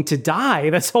dying to die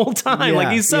this whole time. Like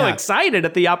he's so excited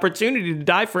at the opportunity to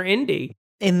die for Indy.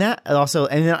 And that also,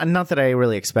 and not that I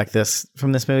really expect this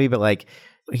from this movie, but like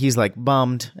he's like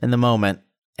bummed in the moment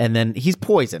and then he's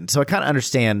poisoned. So I kind of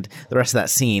understand the rest of that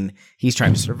scene. He's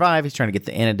trying to survive. He's trying to get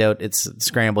the antidote. It's a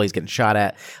scramble. He's getting shot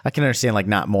at. I can understand like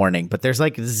not mourning, but there's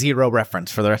like zero reference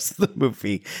for the rest of the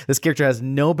movie. This character has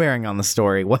no bearing on the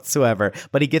story whatsoever,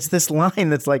 but he gets this line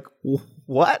that's like,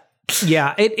 what?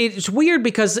 Yeah, it's weird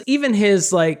because even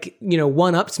his like,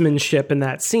 one-upsmanship in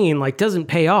that scene like doesn't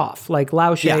pay off. Like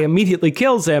Lao She immediately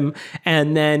kills him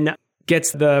and then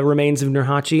gets the remains of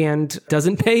Nurhaci and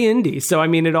doesn't pay Indy. So I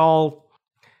mean, it all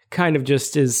kind of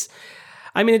just is.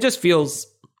 I mean, it just feels,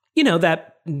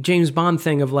 that James Bond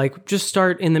thing of like just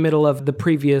start in the middle of the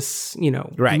previous,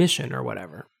 mission or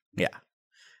whatever. Yeah.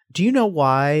 Do you know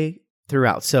why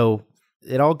throughout? So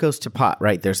it all goes to pot,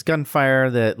 right? There's gunfire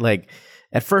that like.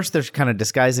 At first, they're kind of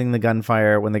disguising the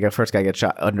gunfire when the first guy gets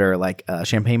shot under like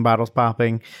champagne bottles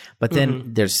popping. But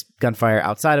then there's gunfire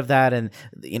outside of that. And,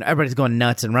 everybody's going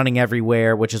nuts and running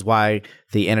everywhere, which is why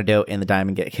the antidote and the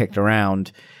diamond get kicked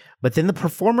around. But then the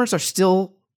performers are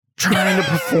still trying to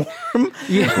perform,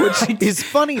 which is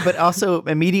funny. But also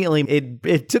immediately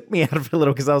it took me out of it a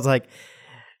little because I was like,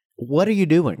 what are you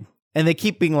doing? And they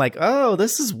keep being like, oh,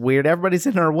 this is weird. Everybody's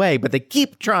in our way. But they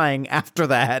keep trying after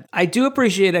that. I do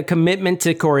appreciate a commitment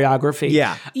to choreography.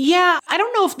 Yeah. Yeah. I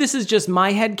don't know if this is just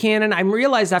my headcanon. I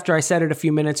realized after I said it a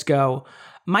few minutes ago,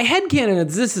 my headcanon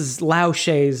is this is Lao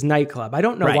She's nightclub. I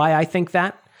don't know why I think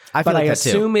that. But I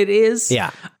assume it is.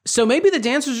 Yeah. So maybe the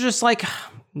dancers are just like,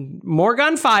 more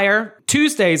gunfire.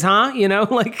 Tuesdays, huh?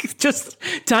 Like just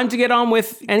time to get on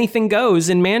with Anything Goes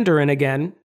in Mandarin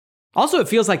again. Also, it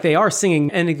feels like they are singing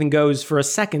Anything Goes for a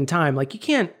second time. Like, you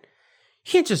can't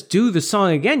just do the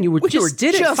song again. You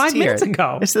did it 5 minutes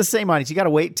ago. It's the same audience. You got to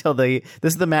wait till this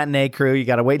is the matinee crew. You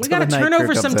got to wait till the night crew comes in. We got to turn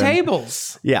over some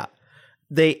tables. Yeah.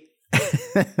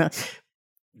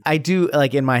 I do,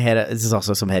 like, in my head, this is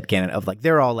also some headcanon of, like,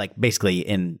 they're all, like, basically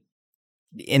in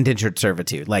indentured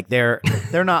servitude. Like, they're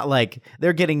not, like,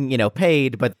 they're getting,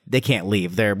 paid, but they can't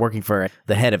leave. They're working for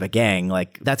the head of a gang.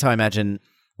 Like, that's how I imagine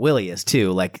Willie is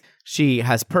too. Like she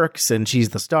has perks and she's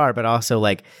the star, but also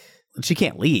like she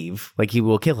can't leave. Like he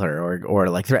will kill her or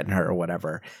like threaten her or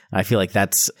whatever. I feel like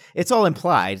it's all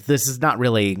implied. This is not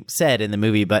really said in the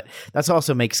movie, but that's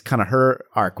also makes kind of her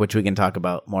arc, which we can talk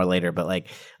about more later. But like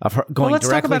of her going let's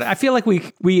directly. Talk about it. I feel like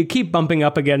we keep bumping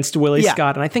up against Willie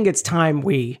Scott, and I think it's time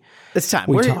It's time.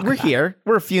 We're here.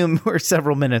 We're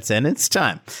several minutes in. It's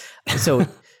time. So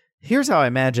here's how I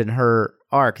imagine her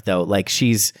arc, though. Like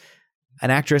she's an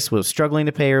actress, was struggling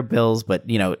to pay her bills, but,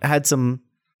 had some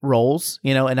roles,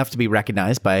 enough to be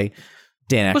recognized by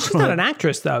Dan Aykroyd. Well, she's not an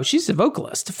actress, though. She's a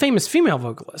vocalist, a famous female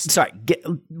vocalist. Sorry,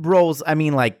 roles, I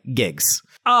mean like gigs.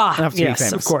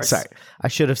 Yes, of course. Sorry, I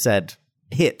should have said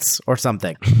hits or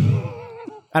something.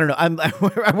 I don't know.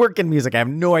 I work in music. I have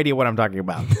no idea what I'm talking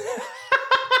about.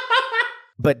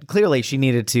 But clearly she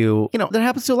needed to, that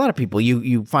happens to a lot of people.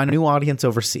 You find a new audience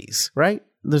overseas, right?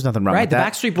 There's nothing wrong with that.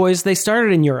 Right, the Backstreet Boys, they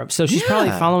started in Europe, so she's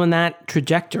probably following that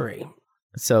trajectory.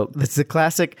 So it's the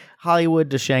classic Hollywood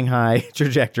to Shanghai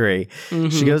trajectory. Mm-hmm.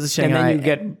 She goes to Shanghai. And then you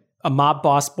get a mob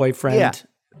boss boyfriend. Yeah.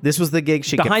 This was the gig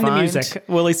she could find. Behind the music,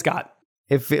 Willie Scott.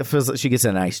 If it feels like she gets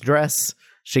a nice dress,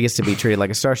 she gets to be treated like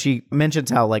a star. She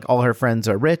mentions how all her friends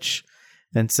are rich,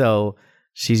 and so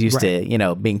she's used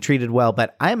to, being treated well.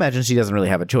 But I imagine she doesn't really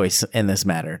have a choice in this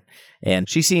matter. And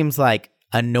she seems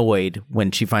annoyed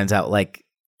when she finds out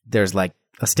there's a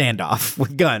standoff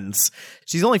with guns.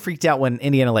 She's only freaked out when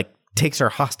Indiana takes her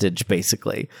hostage,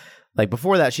 basically.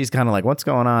 Before that, she's kind of what's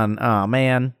going on? Oh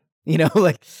man,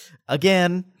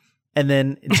 again. And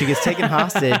then she gets taken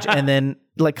hostage and then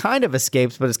kind of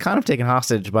escapes, but is kind of taken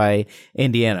hostage by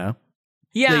Indiana.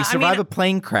 Yeah. They survive a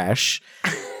plane crash.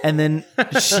 And then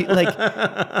she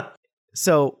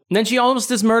so. And then she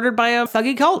almost is murdered by a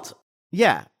thuggy cult.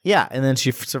 Yeah. Yeah. And then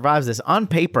she survives this. On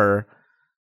paper,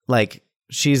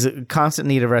 she's a constant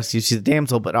need of rescue. She's a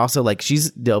damsel, but also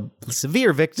she's the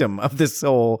severe victim of this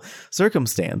whole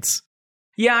circumstance.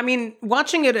 Yeah, I mean,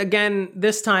 watching it again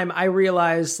this time, I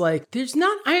realized I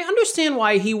understand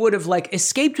why he would have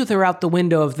escaped with her out the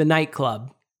window of the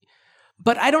nightclub,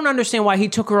 but I don't understand why he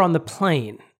took her on the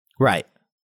plane. Right.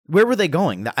 Where were they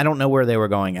going? I don't know where they were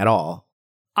going at all.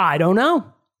 I don't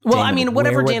know. Well, I mean,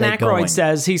 whatever Dan Aykroyd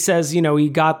says, he says, he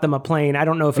got them a plane. I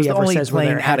don't know if he ever says where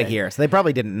they're out of here. So they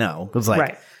probably didn't know. It was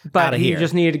right. But he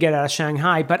just needed to get out of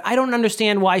Shanghai. But I don't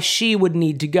understand why she would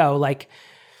need to go.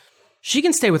 She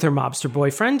can stay with her mobster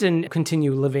boyfriend and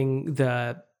continue living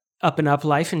the up and up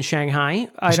life in Shanghai.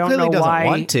 I don't know why.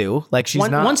 Want to. She's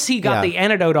not. Once he got the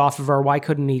antidote off of her, why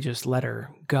couldn't he just let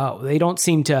her go? They don't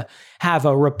seem to have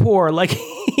a rapport like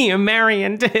he and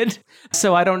Marion did.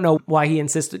 So I don't know why he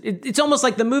insisted. It's almost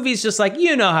like the movie's just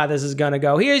you know how this is going to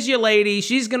go. Here's your lady.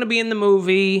 She's going to be in the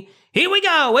movie. Here we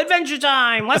go. Adventure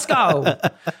time. Let's go.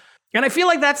 And I feel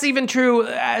like that's even true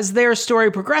as their story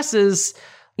progresses.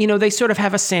 They sort of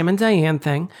have a Sam and Diane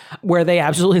thing where they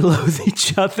absolutely loathe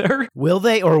each other. Will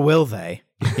they or will they?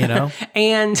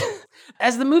 And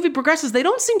as the movie progresses, they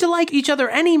don't seem to like each other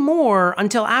anymore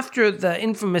until after the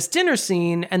infamous dinner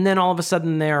scene. And then all of a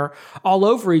sudden they're all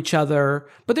over each other.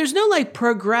 But there's no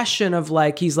progression of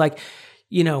he's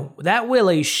that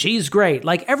Willie, she's great.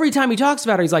 Every time he talks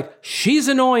about her, he's she's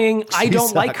annoying. I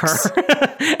don't like her.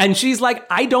 And she's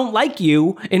I don't like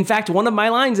you. In fact, one of my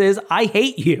lines is, I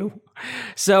hate you.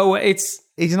 So he's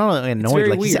not only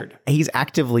annoyed, weird. He's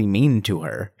actively mean to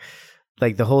her.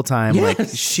 The whole time.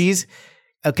 Yes. She's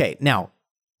okay. Now,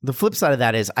 the flip side of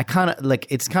that is I kind of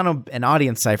it's kind of an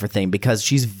audience cipher thing because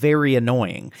she's very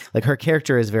annoying. Her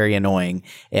character is very annoying.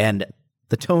 And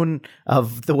the tone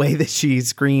of the way that she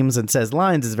screams and says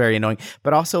lines is very annoying.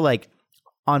 But also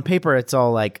on paper, it's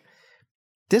all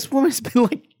this woman's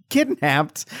been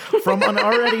kidnapped from an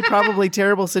already probably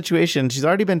terrible situation. She's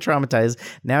already been traumatized.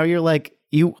 Now you're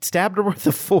you stabbed her with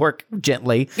a fork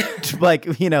gently,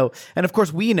 and of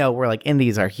course we know we're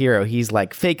Indy's our hero. He's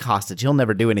fake hostage. He'll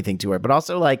never do anything to her, but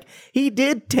also he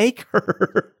did take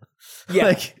her.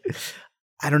 Yeah.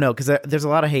 I don't know. Cause there's a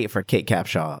lot of hate for Kate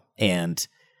Capshaw and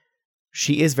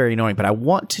she is very annoying, but I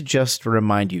want to just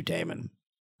remind you, Damon,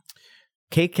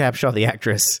 Kate Capshaw, the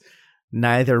actress,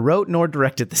 neither wrote nor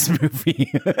directed this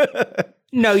movie.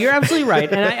 No, you're absolutely right.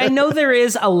 And I know there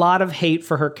is a lot of hate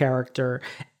for her character.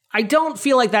 I don't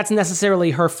feel like that's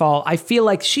necessarily her fault. I feel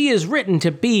like she is written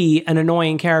to be an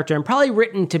annoying character and probably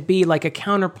written to be a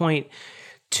counterpoint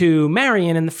to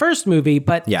Marion in the first movie.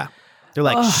 But yeah,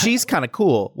 they're she's kind of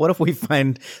cool. What if we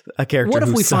find a character What if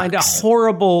we sucks? find a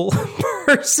horrible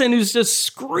person who's just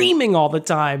screaming all the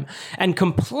time and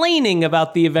complaining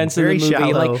about the events of the movie?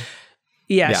 Shallow.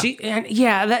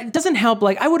 Yeah, that doesn't help.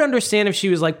 I would understand if she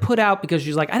was put out because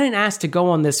she's I didn't ask to go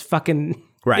on this fucking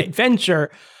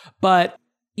adventure. But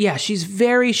yeah, she's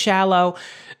very shallow.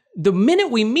 The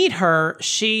minute we meet her,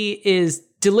 she is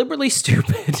deliberately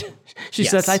stupid. She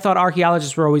says, I thought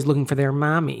archaeologists were always looking for their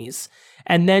mommies.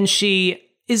 And then she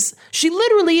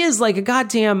literally is a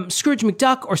goddamn Scrooge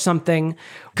McDuck or something,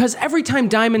 because every time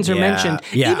diamonds are mentioned,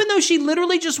 even though she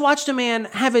literally just watched a man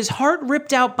have his heart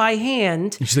ripped out by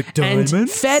hand and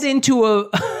fed into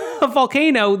a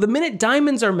volcano, the minute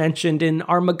diamonds are mentioned in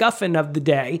our MacGuffin of the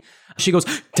day, she goes,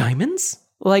 diamonds?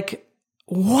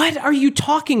 what are you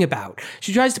talking about?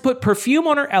 She tries to put perfume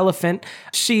on her elephant.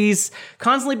 She's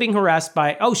constantly being harassed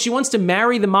by, she wants to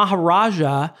marry the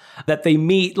Maharaja that they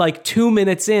meet like 2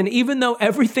 minutes in, even though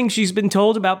everything she's been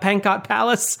told about Pankot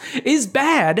Palace is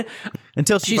bad.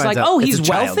 Until she's like, he's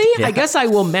wealthy? Yeah. I guess I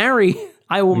will marry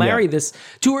this.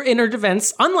 In her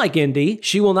defense, unlike Indy,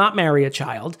 she will not marry a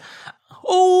child.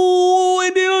 Oh,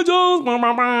 Indiana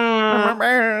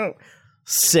Jones.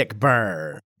 Sick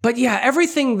burn. But yeah,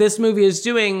 everything this movie is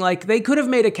doing, like they could have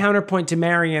made a counterpoint to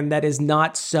Marion that is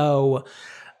not so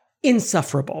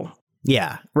insufferable.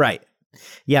 Yeah, right.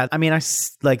 Yeah, I mean, I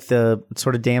like the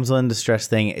sort of damsel in distress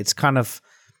thing. It's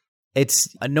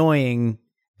annoying,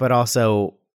 but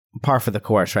also par for the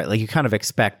course, right? Like you kind of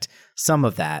expect some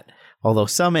of that, although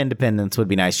some independence would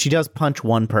be nice. She does punch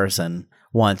one person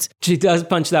once. She does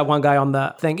punch that one guy on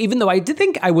the thing, even though I did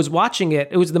think I was watching it.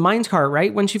 It was the mines cart,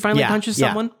 right? When she finally punches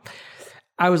someone.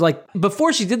 I was like,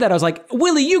 before she did that, I was like,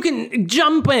 Willie, you can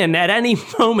jump in at any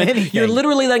moment. Anything. You're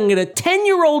literally letting a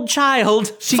 10-year-old child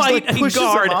fight a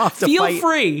guard. Feel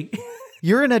free.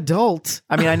 You're an adult.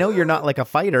 I mean, I know you're not like a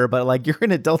fighter, but like you're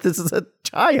an adult. This is a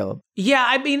child. Yeah,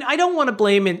 I mean, I don't want to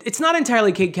blame it. It's not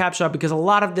entirely Kate Capshaw because a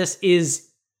lot of this is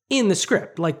in the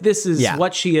script. Like this is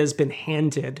what she has been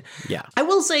handed. Yeah. I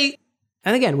will say,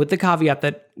 and again, with the caveat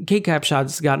that Kate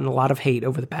Capshaw's gotten a lot of hate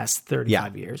over the past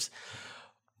 35 years.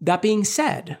 That being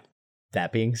said,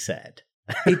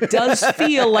 it does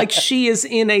feel like she is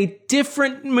in a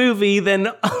different movie than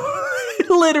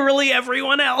literally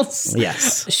everyone else.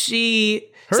 Yes.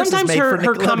 Sometimes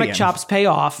her comic chops pay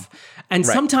off, and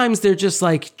sometimes they're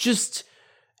just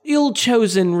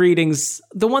ill-chosen readings.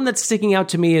 The one that's sticking out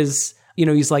to me is,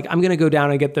 he's like, I'm going to go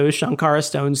down and get those Shankara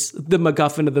stones, the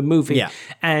MacGuffin of the movie. Yeah.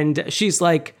 And she's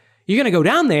like, you're going to go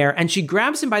down there, and she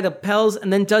grabs him by the lapels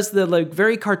and then does the like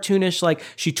very cartoonish, like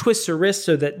she twists her wrist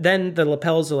so that then the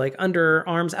lapels are like under her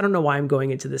arms. I don't know why I'm going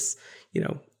into this,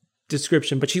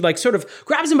 description, but she like sort of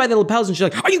grabs him by the lapels and she's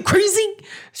like, are you crazy?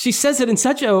 She says it in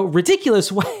such a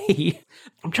ridiculous way.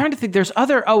 I'm trying to think there's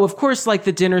of course, like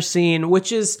the dinner scene,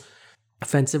 which is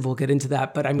offensive. We'll get into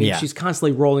that. But I mean, she's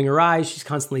constantly rolling her eyes. She's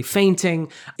constantly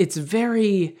fainting. It's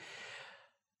very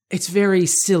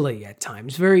silly at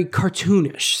times, very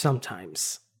cartoonish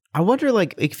sometimes. I wonder,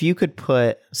 like, if you could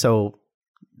put, so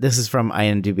this is from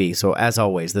IMDb, so as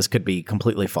always, this could be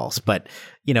completely false, but,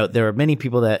 there are many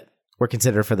people that were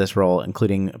considered for this role,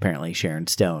 including apparently Sharon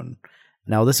Stone.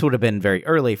 Now, this would have been very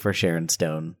early for Sharon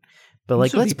Stone, but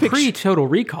like, let's picture pre-Total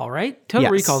Recall, right? Total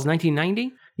Recall is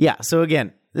 1990? Yeah, so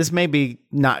again, this may be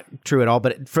not true at all,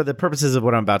 but for the purposes of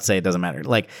what I'm about to say, it doesn't matter.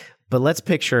 Like, but let's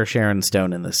picture Sharon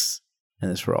Stone in this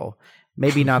role.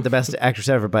 Maybe not the best actress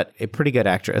ever, but a pretty good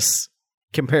actress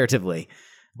comparatively.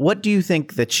 What do you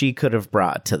think that she could have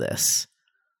brought to this?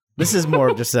 This is more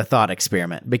of just a thought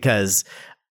experiment because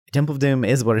Temple of Doom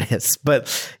is what it is.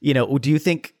 But, do you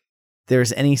think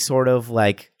there's any sort of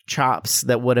like chops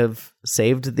that would have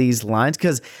saved these lines?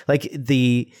 Because like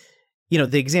the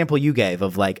example you gave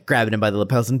of like grabbing him by the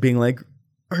lapels and being like,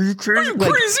 are you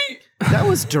crazy? That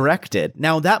was directed.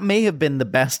 Now that may have been the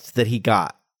best that he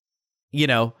got.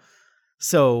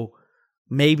 So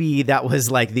maybe that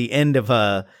was like the end of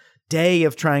a day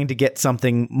of trying to get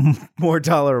something more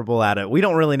tolerable out of it. We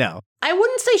don't really know. I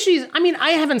wouldn't say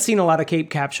I haven't seen a lot of Kate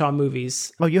Capshaw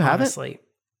movies. Oh, you haven't? Honestly.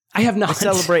 I have not. I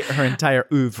celebrate her entire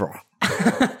oeuvre.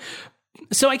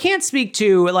 So I can't speak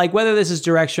to like whether this is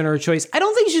direction or a choice. I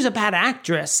don't think she's a bad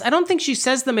actress. I don't think she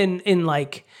says them in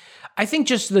like, I think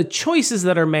just the choices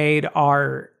that are made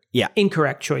are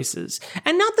incorrect choices.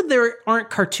 And not that there aren't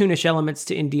cartoonish elements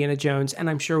to Indiana Jones, and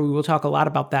I'm sure we will talk a lot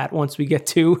about that once we get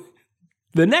to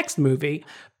the next movie,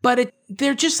 but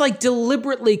they're just like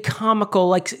deliberately comical,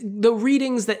 like the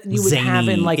readings that you would have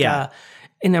in like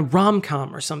in a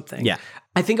rom-com or something. Yeah.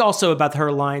 I think also about her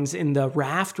lines in the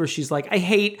raft where she's like, I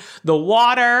hate the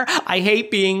water, I hate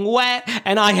being wet,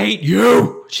 and I hate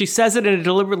you. She says it in a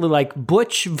deliberately like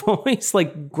butch voice,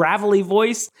 like gravelly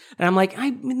voice. And I'm like,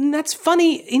 that's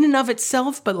funny in and of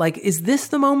itself, but like, is this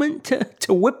the moment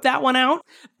to whip that one out?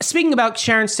 Speaking about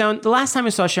Sharon Stone, the last time I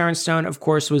saw Sharon Stone, of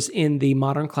course, was in the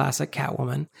modern classic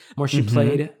Catwoman, where she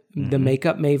played the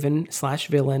makeup maven /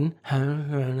 villain.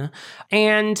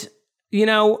 And,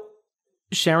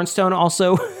 Sharon Stone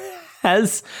also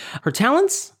has her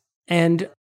talents and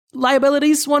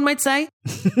liabilities, one might say.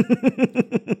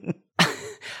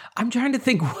 I'm trying to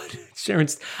think what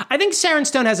I think Sharon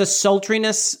Stone has a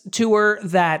sultriness to her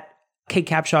that Kate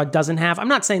Capshaw doesn't have. I'm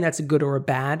not saying that's a good or a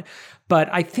bad, but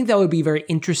I think that would be very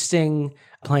interesting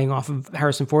playing off of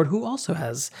Harrison Ford, who also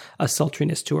has a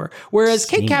sultriness to her. Whereas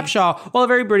Kate Capshaw, while a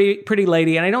very pretty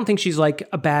lady, and I don't think she's like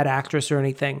a bad actress or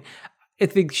anything, I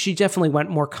think she definitely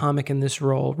went more comic in this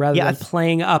role rather than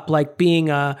playing up like being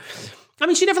a... I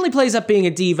mean, she definitely plays up being a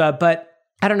diva, but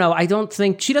I don't know. I don't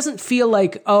think... She doesn't feel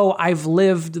like, oh, I've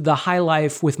lived the high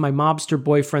life with my mobster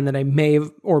boyfriend that I may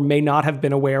have or may not have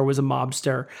been aware was a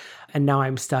mobster, and now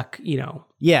I'm stuck,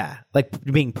 Yeah, like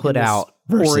being put out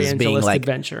versus being like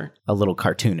adventure. A little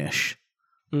cartoonish.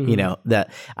 Mm-hmm.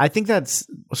 That I think that's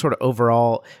sort of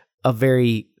overall a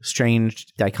very strange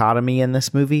dichotomy in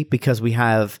this movie, because we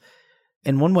have...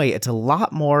 In one way, it's a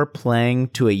lot more playing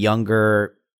to a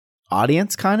younger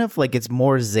audience, kind of. Like, it's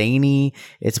more zany,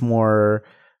 it's more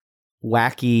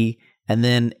wacky, and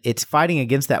then it's fighting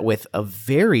against that with a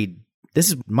very... This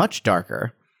is much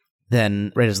darker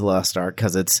than Raiders of the Lost Ark,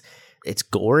 because it's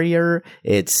gorier,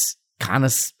 it's kind of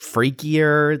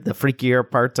freakier. The freakier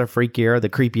parts are freakier, the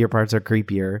creepier parts are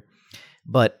creepier.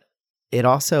 But it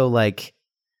also, like...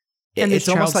 And it's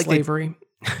almost like slavery.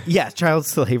 Child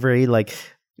slavery, like...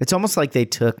 It's almost like they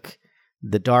took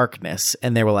the darkness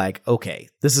and they were like, okay,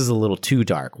 this is a little too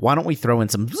dark. Why don't we throw in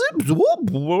some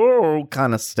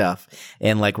kind of stuff?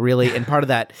 And like really, and part of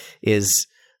that is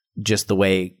just the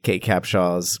way Kate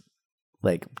Capshaw's,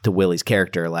 like, to Willie's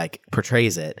character, like,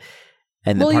 portrays it.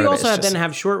 And well, you also then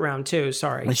have Short Round too,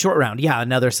 sorry. And Short Round, yeah,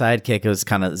 another sidekick was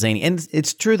kind of zany. And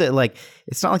it's true that, like,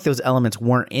 it's not like those elements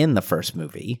weren't in the first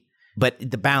movie, but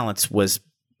the balance was...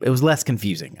 It was less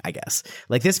confusing, I guess.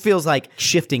 Like, this feels like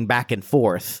shifting back and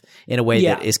forth in a way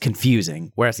that is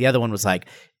confusing, whereas the other one was like,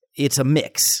 it's a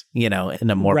mix, in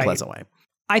a more pleasant way.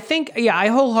 I think, I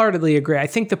wholeheartedly agree. I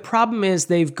think the problem is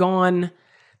they've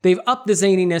upped the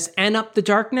zaniness and upped the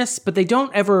darkness, but they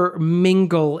don't ever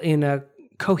mingle in a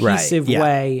cohesive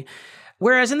way.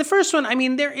 Whereas in the first one,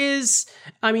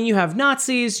 you have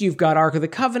Nazis, you've got Ark of the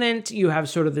Covenant, you have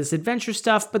sort of this adventure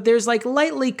stuff, but there's like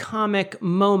lightly comic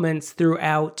moments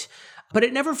throughout, but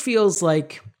it never feels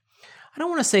like, I don't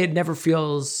want to say it never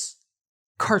feels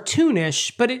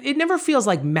cartoonish, but it never feels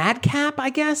like madcap,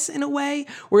 I guess, in a way,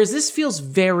 whereas this feels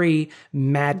very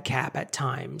madcap at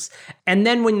times. And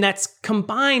then when that's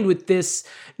combined with this,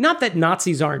 not that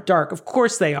Nazis aren't dark, of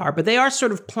course they are, but they are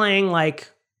sort of playing like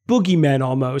boogeymen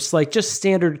almost, like just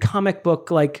standard comic book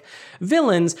like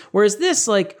villains, whereas this,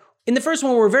 like, in the first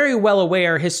one, we're very well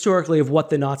aware historically of what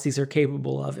the Nazis are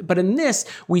capable of. But in this,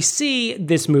 we see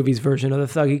this movie's version of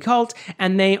the Thuggee cult,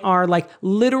 and they are like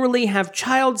literally have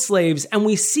child slaves, and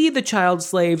we see the child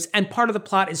slaves, and part of the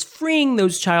plot is freeing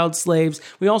those child slaves.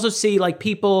 We also see like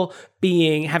people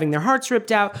having their hearts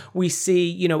ripped out. We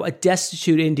see, a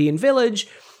destitute Indian village.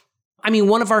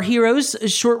 One of our heroes,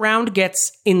 Short Round,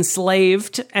 gets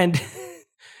enslaved and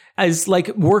is like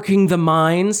working the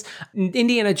mines.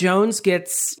 Indiana Jones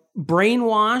gets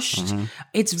brainwashed. Mm-hmm.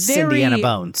 It's very... Cindiana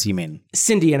Bones, you mean?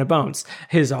 Cindiana Bones,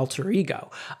 his alter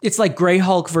ego. It's like Grey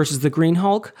Hulk versus the Green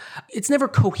Hulk. It's never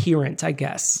coherent, I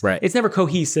guess. Right. It's never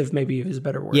cohesive, maybe is a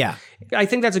better word. Yeah. I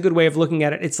think that's a good way of looking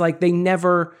at it. It's like they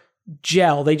never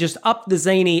gel. They just up the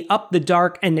zany, up the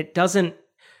dark, and it doesn't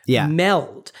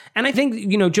meld. And I think,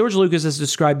 George Lucas has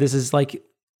described this as like,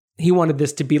 he wanted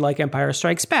this to be like Empire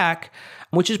Strikes Back,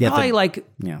 which is probably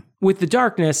with the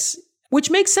darkness, which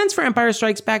makes sense for Empire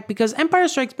Strikes Back, because Empire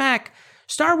Strikes Back,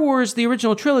 Star Wars, the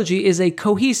original trilogy, is a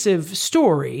cohesive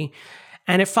story,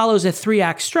 and it follows a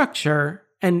 3-act structure.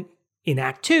 And in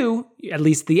Act 2, at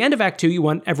least the end of Act 2, you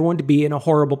want everyone to be in a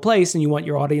horrible place, and you want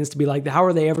your audience to be like, how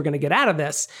are they ever going to get out of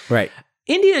this? Right.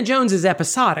 Indiana Jones is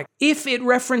episodic. If it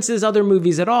references other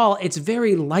movies at all, it's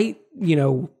very light,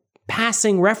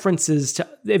 passing references to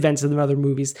events in other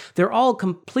movies. They're all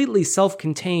completely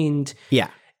self-contained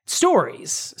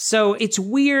stories. So it's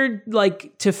weird,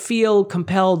 like, to feel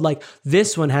compelled, like,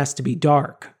 this one has to be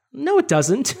dark. No, it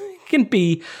doesn't. It can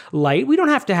be light. We don't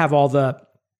have to have all the,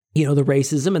 the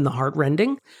racism and the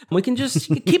heart-rending. We can just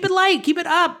keep it light, keep it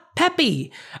up,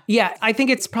 peppy. Yeah, I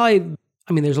think it's probably...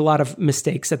 there's a lot of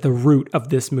mistakes at the root of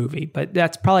this movie, but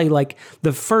that's probably like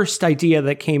the first idea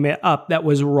that came up that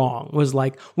was wrong, was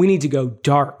like, we need to go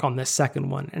dark on this second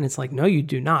one. And it's like, no, you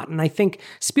do not. And I think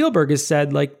Spielberg has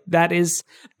said, like, that is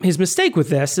his mistake with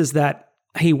this, is that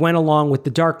he went along with the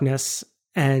darkness,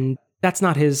 and that's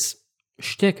not his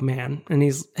shtick, man. And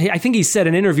I think he said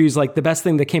in interviews, like, the best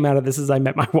thing that came out of this is I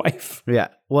met my wife. Yeah.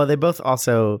 Well, they both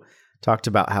also talked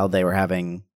about how they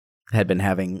had been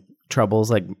having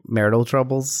troubles, like marital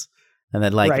troubles, and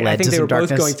then led I think to they some were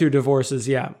darkness. Both going through divorces.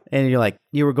 Yeah. And you're like,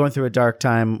 you were going through a dark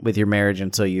time with your marriage,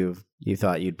 and so you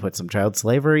thought you'd put some child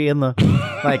slavery in the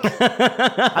like.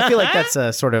 I feel like that's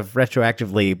a sort of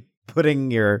retroactively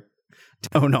putting your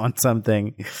tone on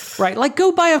something, right? Like,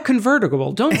 go buy a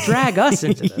convertible. Don't drag us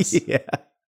into this. Yeah.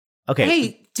 Okay.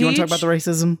 Hey, do you want to talk about the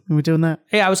racism? Are we doing that?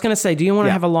 Yeah, I was going to say, do you want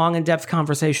to have a long, in-depth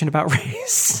conversation about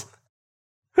race?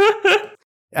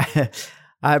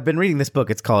 I've been reading this book.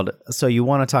 It's called So You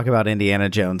Want to Talk About Indiana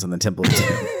Jones and the Temple of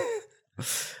Doom.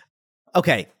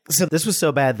 Okay, so this was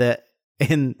so bad that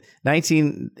in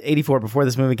 1984, before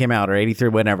this movie came out, or 83,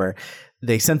 whenever,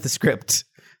 they sent the script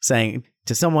saying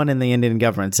to someone in the Indian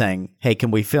government saying, hey,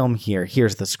 can we film here?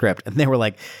 Here's the script. And they were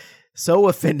like so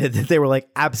offended that they were like,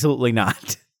 absolutely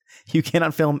not. You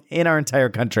cannot film in our entire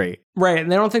country. Right.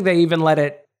 And they don't think they even let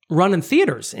it run in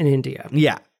theaters in India.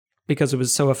 Yeah. Because it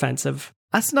was so offensive.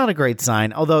 That's not a great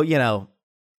sign. Although,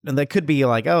 that could be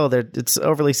like, oh, it's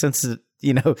overly sensitive,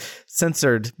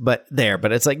 censored, but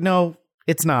it's like, no,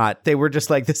 it's not. They were just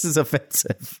like, this is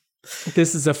offensive.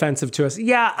 This is offensive to us.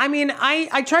 Yeah. I mean,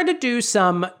 I tried to do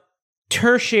some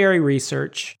tertiary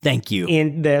research. Thank you.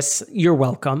 In this. You're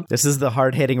welcome. This is the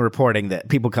hard-hitting reporting that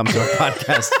people come to our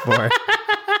podcast for.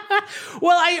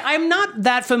 Well, I'm not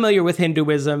that familiar with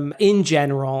Hinduism in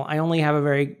general. I only have a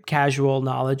very casual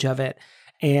knowledge of it.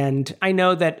 And I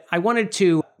know that I wanted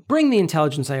to bring the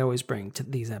intelligence I always bring to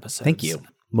these episodes. Thank you.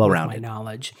 Well-rounded. My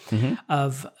knowledge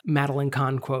of Madeline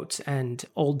Kahn quotes and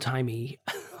old-timey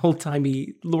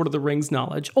Lord of the Rings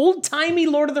knowledge. Old-timey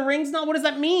Lord of the Rings knowledge? What does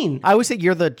that mean? I would say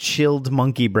you're the chilled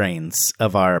monkey brains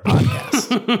of our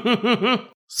podcast.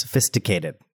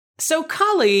 Sophisticated. So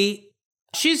Kali,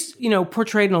 she's,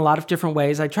 portrayed in a lot of different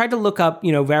ways. I tried to look up,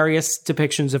 various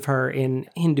depictions of her in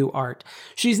Hindu art.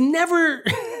 She's never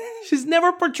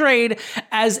portrayed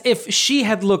as if she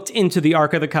had looked into the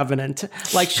Ark of the Covenant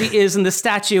like she is in the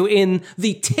statue in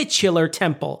the titular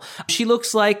temple. She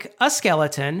looks like a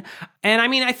skeleton. And I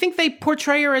mean, I think they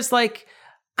portray her as like,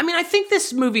 I think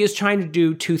this movie is trying to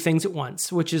do two things at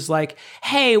once, which is like,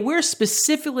 hey, we're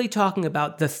specifically talking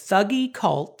about the Thuggee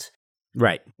cult.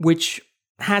 Right. Which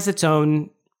has its own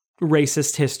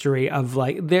racist history of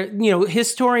like,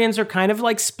 historians are kind of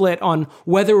like split on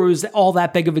whether it was all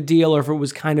that big of a deal or if it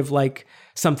was kind of like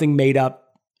something made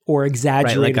up or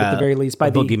exaggerated at the very least by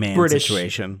the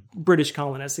British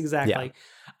colonists. Exactly. Yeah.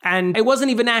 And it wasn't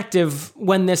even active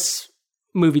when this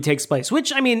movie takes place,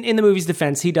 which, in the movie's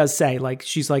defense, he does say, like,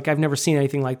 she's like, I've never seen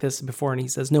anything like this before. And he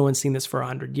says, no one's seen this for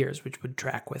 100 years, which would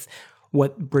track with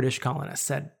what British colonists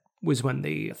said was when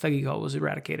the Thuggee cult was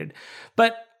eradicated.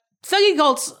 But Thuggee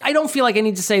cults, I don't feel like I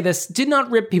need to say this, did not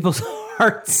rip people's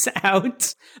hearts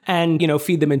out and,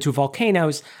 feed them into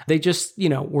volcanoes. They just,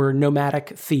 were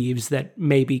nomadic thieves that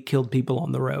maybe killed people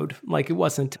on the road. Like it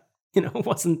wasn't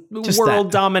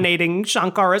world-dominating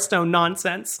Shankara Stone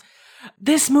nonsense.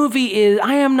 This movie is,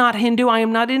 I am not Hindu, I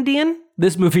am not Indian.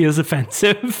 This movie is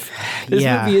offensive. This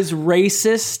movie is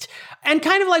racist. And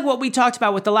kind of like what we talked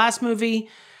about with the last movie,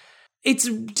 it's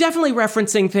definitely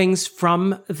referencing things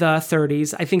from the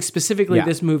 30s. I think specifically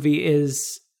this movie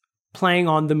is playing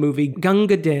on the movie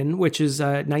Gunga Din, which is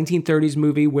a 1930s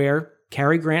movie where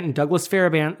Cary Grant and Douglas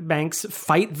Fairbanks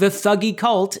fight the Thuggee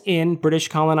cult in British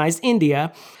colonized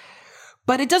India.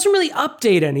 But it doesn't really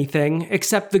update anything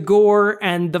except the gore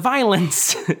and the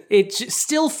violence. It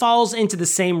still falls into the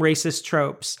same racist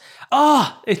tropes.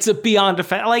 It's a beyond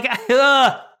offense. Like,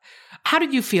 How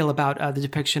did you feel about the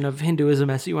depiction of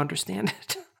Hinduism as you understand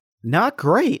it? Not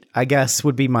great, I guess,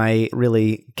 would be my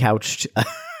really couched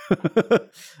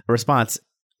response.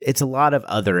 It's a lot of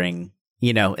othering,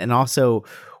 and also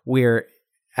we're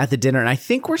at the dinner, and I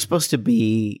think we're supposed to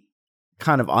be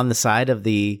kind of on the side of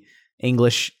the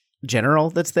English general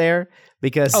that's there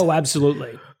because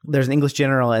absolutely, there's an English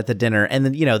general at the dinner, and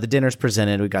then the dinner's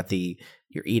presented. We got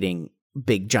you're eating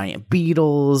big giant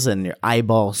beetles and your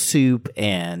eyeball soup,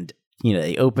 and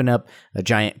they open up a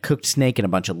giant cooked snake and a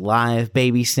bunch of live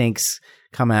baby snakes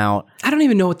come out. I don't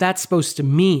even know what that's supposed to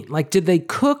mean. Like, did they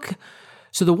cook?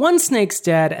 So the one snake's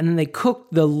dead, and then they cook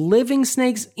the living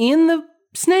snakes in the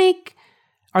snake?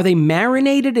 Are they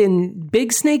marinated in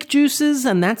big snake juices?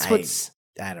 And that's what's...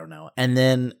 I don't know. And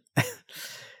then,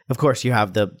 of course, you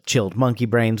have the chilled monkey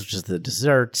brains, which is the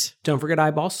dessert. Don't forget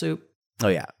eyeball soup. Oh,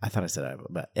 yeah. I thought I said eyeball,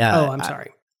 but... I'm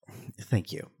sorry.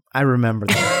 Thank you. I remember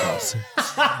the eyeball soup.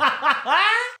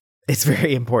 It's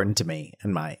very important to me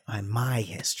in my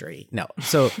history. No.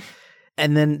 So,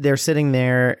 and then they're sitting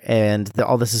there and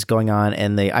all this is going on,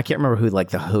 and I can't remember who like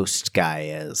the host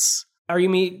guy is. Are you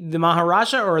mean the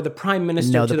Maharaja or the Prime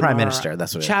Minister? No, the Prime Minister.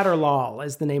 That's what it is. Chatter Lal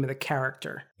is the name of the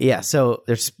character. Yeah. So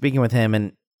they're speaking with him,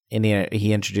 and Indiana.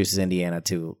 He introduces Indiana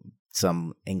to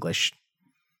some English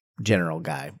general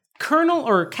guy. Colonel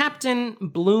or Captain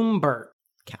Bloomberg.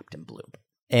 Captain Bloom.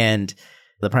 And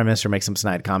the Prime Minister makes some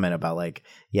snide comment about like,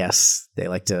 yes, they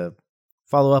like to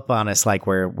follow up on us like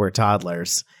we're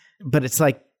toddlers. But it's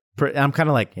like, I'm kind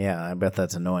of like, yeah, I bet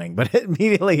that's annoying. But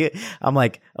immediately I'm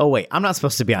like, oh wait, I'm not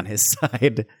supposed to be on his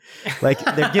side. Like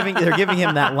they're giving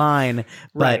him that line,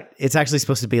 but right. It's actually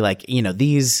supposed to be like,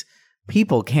 these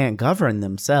people can't govern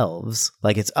themselves.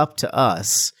 Like it's up to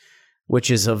us,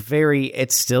 which is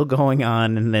it's still going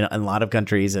on in a lot of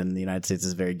countries, and the United States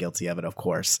is very guilty of it, of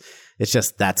course. It's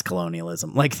just, that's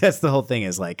colonialism. Like that's the whole thing,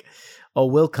 is like, oh,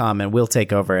 we'll come and we'll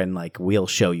take over and like we'll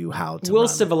show you how to. We'll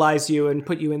civilize you and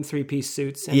put you in 3-piece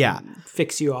suits and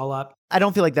fix you all up. I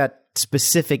don't feel like that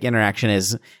specific interaction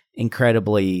is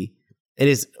incredibly. It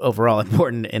is overall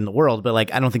important in the world, but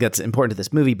like I don't think that's important to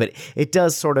this movie. But it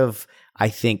does sort of, I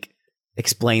think,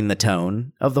 explain the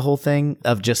tone of the whole thing,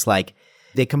 of just like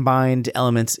they combined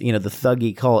elements. The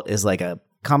Thuggee cult is like a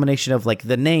combination of like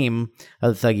the name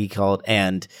of the Thuggee cult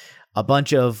and a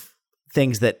bunch of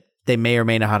things that they may or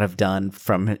may not have done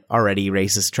from already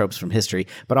racist tropes from history,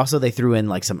 but also they threw in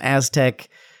like some Aztec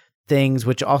things,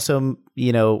 which also,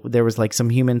 there was like some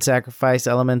human sacrifice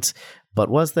elements, but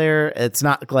was there? It's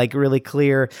not like really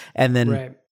clear. And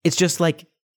then It's just like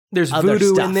there's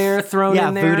voodoo in there thrown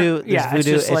in there. Voodoo, yeah,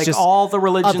 voodoo. It's just like all the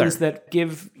religions that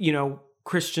give,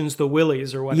 Christians the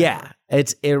willies or whatever. Yeah,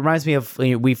 it reminds me of,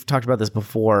 we've talked about this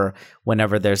before,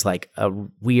 whenever there's like a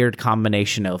weird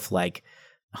combination of like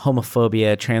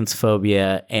homophobia,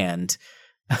 transphobia, and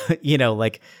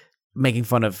like making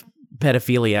fun of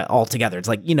pedophilia all together. It's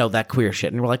like, that queer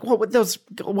shit, and we're like,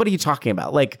 what are you talking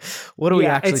about? Like, what are we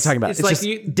actually talking about? It's like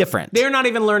just different. They're not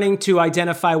even learning to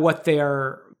identify what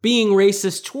they're being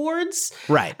racist towards,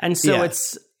 right? And so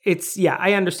it's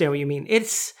I understand what you mean.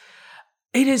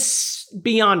 It is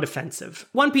beyond offensive.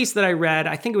 One piece that I read,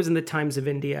 I think it was in the Times of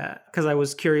India, because I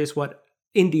was curious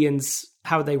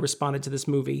how they responded to this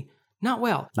movie. Not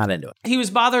well. Not into it. He was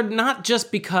bothered not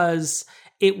just because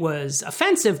it was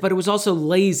offensive, but it was also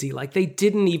lazy. Like they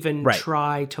didn't even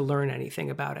try to learn anything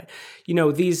about it.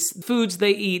 These foods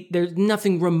they eat, there's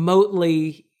nothing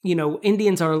remotely,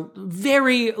 Indians are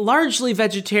very largely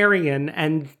vegetarian,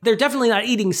 and they're definitely not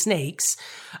eating snakes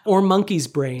or monkey's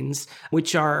brains,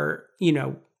 which are,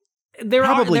 There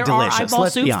probably are delicious. Eyeball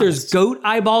soup. There's goat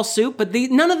eyeball soup, but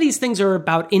none of these things are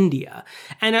about India.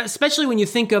 And especially when you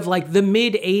think of like the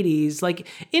mid 80s, like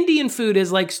Indian food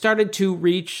has like started to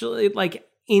reach like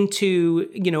into,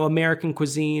 American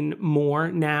cuisine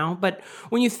more now. But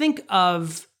when you think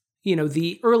of,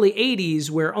 the early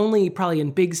 80s, where only probably in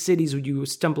big cities would you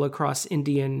stumble across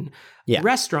Indian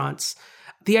restaurants,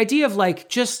 the idea of like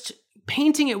just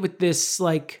painting it with this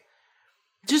like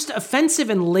just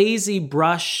offensive and lazy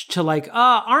brush to like,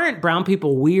 aren't brown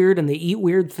people weird and they eat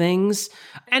weird things?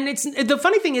 And the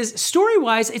funny thing is,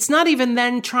 story-wise, it's not even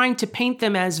then trying to paint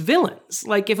them as villains.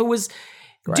 Like if it was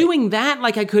doing that,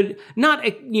 like I could not,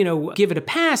 give it a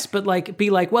pass, but like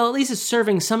be like, well, at least it's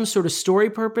serving some sort of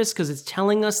story purpose because it's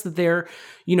telling us that they're,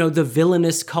 the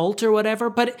villainous cult or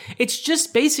whatever. But it's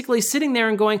just basically sitting there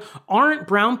and going, aren't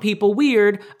brown people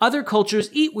weird? Other cultures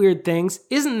eat weird things.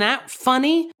 Isn't that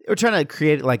funny? We're trying to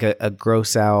create like a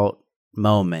gross out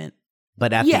moment,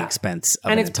 but at the expense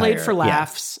of it's played for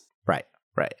laughs. Yeah.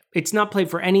 Right. It's not played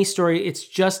for any story. It's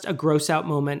just a gross out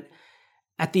moment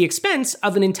at the expense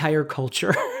of an entire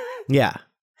culture. Yeah.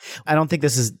 I don't think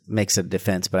this makes a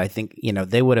defense, but I think,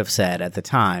 they would have said at the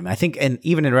time, I think, and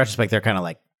even in retrospect, they're kind of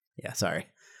like, yeah, sorry.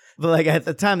 But like at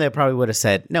the time, they probably would have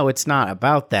said, no, it's not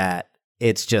about that.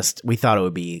 It's just, we thought it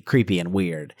would be creepy and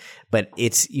weird. But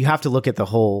you have to look at the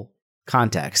whole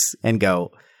context and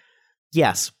go,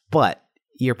 yes, but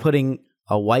you're putting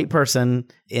a white person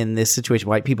in this situation,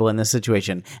 white people in this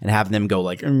situation, and have them go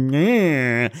like,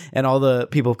 and all the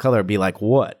people of color be like,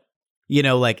 what?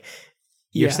 Like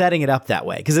you're setting it up that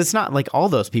way. Because it's not like all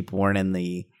those people weren't in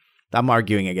the, I'm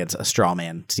arguing against a straw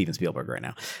man, Steven Spielberg right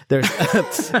now. There's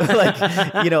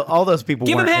like, all those people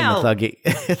weren't in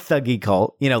the Thuggee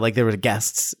cult. Like there were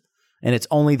guests, and it's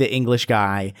only the English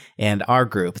guy and our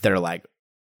group that are like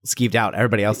skeeved out.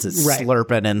 Everybody else is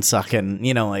slurping and sucking,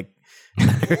 like,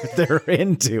 they're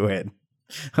into it.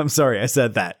 I'm sorry I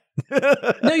said that.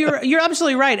 No, you're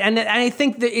absolutely right. And I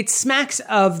think that it smacks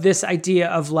of this idea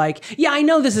of like, yeah, I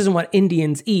know this isn't what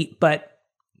Indians eat, but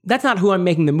that's not who I'm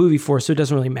making the movie for, so it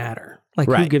doesn't really matter. Like,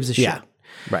 who gives a shit?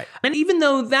 Right. And even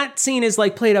though that scene is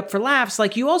like played up for laughs,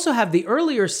 like you also have the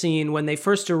earlier scene when they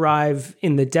first arrive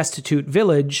in the destitute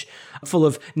village full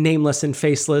of nameless and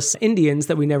faceless Indians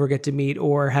that we never get to meet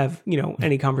or have,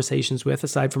 any conversations with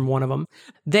aside from one of them.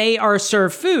 They are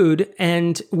served food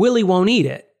and Willie won't eat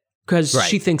it because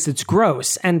she thinks it's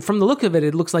gross. And from the look of it,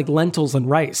 it looks like lentils and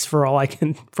rice for all I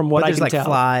can, from what I can tell. There's like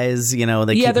flies,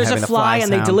 there's a fly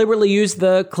and they deliberately use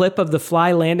the clip of the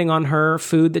fly landing on her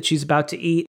food that she's about to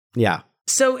eat. Yeah.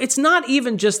 So it's not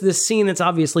even just this scene that's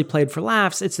obviously played for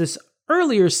laughs. It's this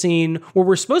earlier scene where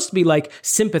we're supposed to be like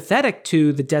sympathetic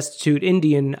to the destitute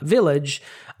Indian village,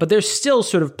 but they're still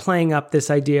sort of playing up this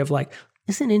idea of like,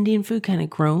 isn't Indian food kind of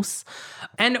gross?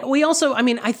 And we also, I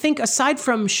mean, I think aside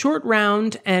from Short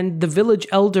Round and the village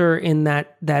elder in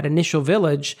that initial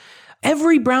village,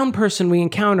 every brown person we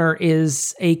encounter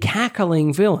is a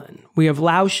cackling villain. We have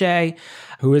Lao She,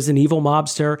 who is an evil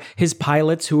mobster, his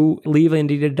pilots who leave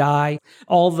Indy to die,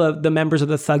 all the members of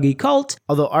the Thuggee cult.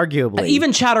 Although arguably...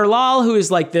 even Chowder Lal, who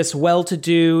is like this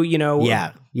well-to-do,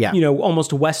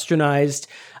 almost westernized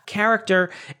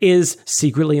character, is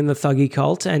secretly in the Thuggee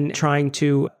cult and trying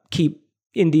to keep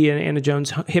Indy and Anna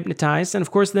Jones hypnotized. And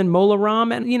of course, then Mola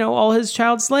Ram and, all his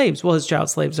child slaves. Well, his child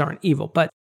slaves aren't evil, but...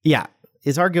 Yeah,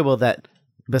 it's arguable that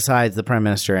besides the Prime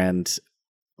Minister and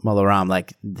Mola Ram,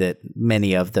 like that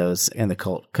many of those in the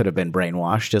cult could have been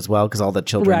brainwashed as well, because all the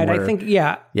children Right, were... I think,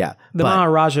 yeah. Yeah. The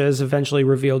Maharaja is eventually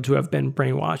revealed to have been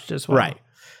brainwashed as well. Right.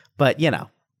 But,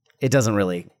 it doesn't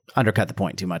really undercut the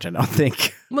point too much, I don't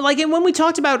think. Well, like when we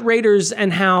talked about Raiders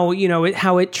and how,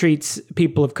 how it treats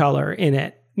people of color in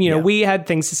it, we had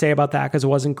things to say about that because it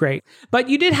wasn't great. But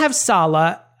you did have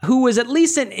Sallah, who was at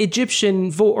least an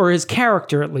Egyptian, or his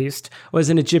character at least,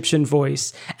 was an Egyptian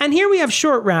voice. And here we have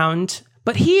Short Round,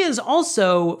 but he is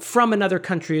also from another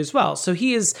country as well. So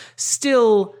he is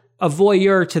still a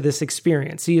voyeur to this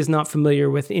experience. He is not familiar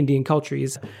with Indian culture.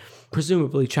 He's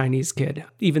presumably Chinese kid,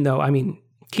 even though,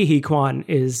 Ke Huy Quan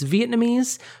is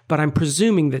Vietnamese, but I'm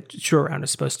presuming that Short Round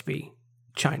is supposed to be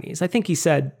Chinese. I think he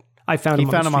said, I found him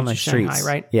on the streets of Shanghai,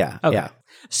 right? Yeah, okay. Yeah.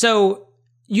 So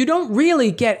you don't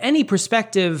really get any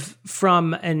perspective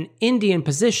from an Indian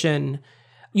position.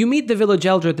 You meet the village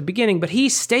elder at the beginning, but he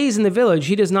stays in the village.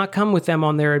 He does not come with them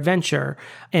on their adventure.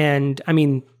 And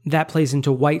that plays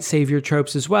into white savior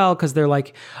tropes as well, because they're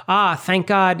like, thank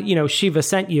God, Shiva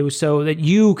sent you so that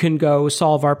you can go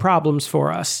solve our problems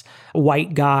for us,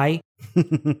 white guy.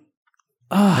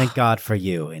 Thank God for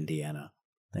you, Indiana.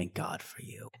 Thank God for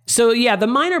you. So yeah, the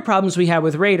minor problems we have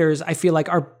with Raiders, I feel like,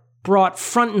 are brought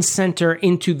front and center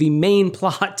into the main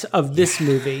plot of this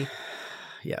movie.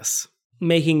 Yes.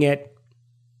 Making it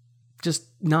just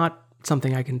not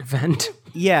something I can defend.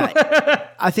 Yeah.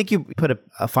 I think you put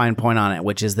a fine point on it,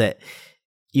 which is that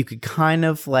you could kind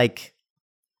of like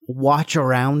watch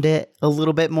around it a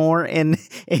little bit more in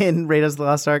Raiders of the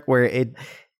Lost Ark, where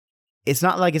it's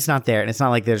not like it's not there, and it's not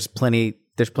like there's plenty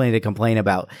to complain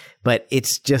about, but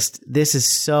it's just, this is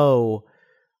so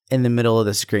in the middle of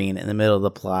the screen, in the middle of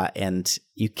the plot, and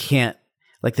you can't,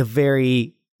 like,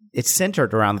 it's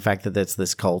centered around the fact that it's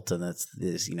this cult and it's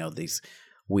this, these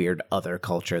weird other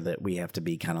culture that we have to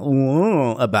be kind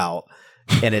of about,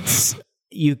 and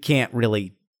you can't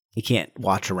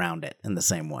watch around it in the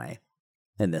same way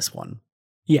in this one.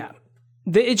 Yeah.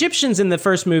 The Egyptians in the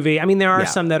first movie, there are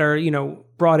some that are,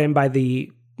 brought in by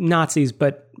the Nazis,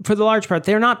 but for the large part,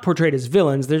 they're not portrayed as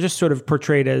villains. They're just sort of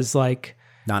portrayed as like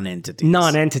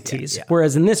non-entities. Yeah.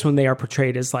 Whereas in this one, they are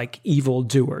portrayed as like evil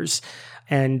doers.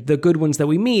 And the good ones that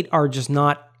we meet are just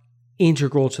not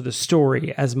integral to the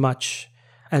story as much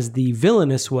as the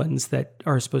villainous ones that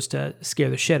are supposed to scare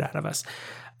the shit out of us.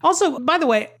 Also, by the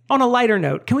way, on a lighter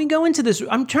note, can we go into this?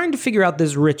 I'm trying to figure out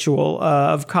this ritual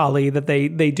of Kali that they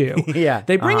do. Yeah.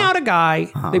 They bring out a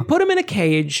guy, they put him in a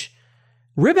cage,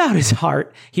 rip out his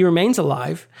heart. He remains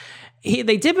alive.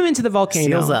 They dip him into the volcano.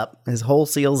 Seals up. His hole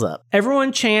seals up.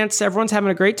 Everyone chants. Everyone's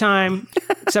having a great time,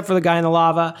 except for the guy in the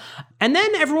lava. And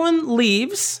then everyone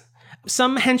leaves.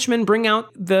 Some henchmen bring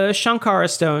out the Shankara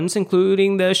stones,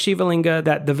 including the Shiva Linga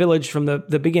that the village from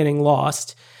the beginning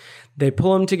lost. They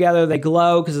pull them together. They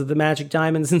glow because of the magic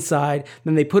diamonds inside.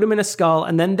 Then they put them in a skull,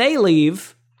 and then they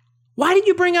leave. Why did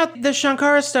you bring out the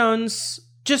Shankara stones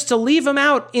just to leave them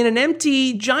out in an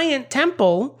empty giant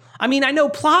temple? I know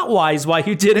plot-wise why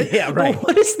you did it. Yeah, right. But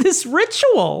what is this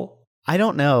ritual? I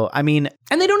don't know. And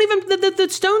they don't even, the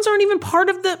stones aren't even part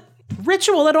of the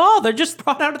ritual at all. They're just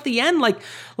brought out at the end,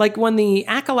 like when the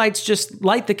acolytes just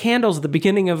light the candles at the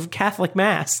beginning of Catholic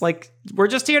Mass. Like, we're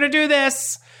just here to do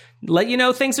this. Let you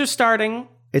know things are starting.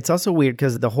 It's also weird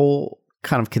because the whole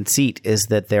kind of conceit is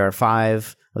that there are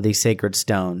 5 of these sacred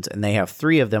stones, and they have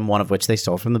 3 of them, one of which they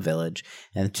stole from the village,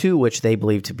 and 2 which they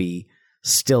believe to be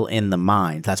still in the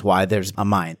mine. That's why there's a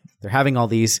mine. They're having all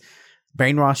these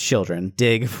brainwashed children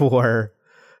dig for,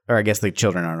 or I guess the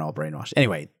children aren't all brainwashed.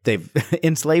 Anyway, they've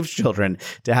enslaved children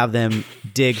to have them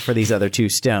dig for these other 2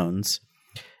 stones.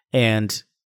 And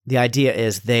the idea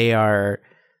is they are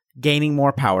gaining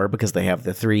more power because they have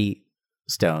the 3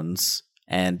 stones.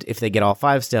 And if they get all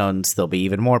 5 stones, they'll be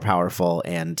even more powerful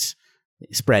and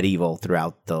spread evil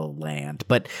throughout the land.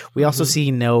 But we also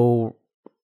see no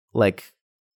like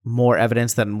more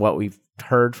evidence than what we've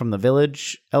heard from the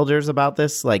village elders about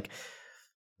this. Like,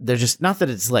 they're just, not that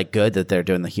it's like good that they're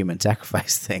doing the human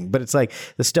sacrifice thing, but it's like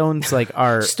the stones like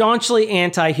are staunchly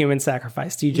anti-human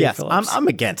sacrifice. DJ Phillips. I'm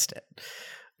against it.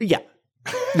 Yeah.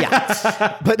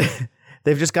 But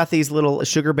they've just got these little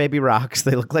sugar baby rocks.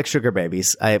 They look like sugar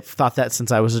babies. I've thought that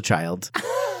since I was a child.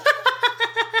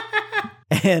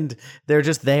 And they're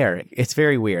just there. It's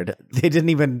very weird. They didn't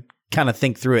even kind of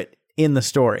think through it in the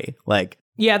story. Like,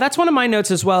 yeah, that's one of my notes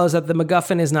as well, is that the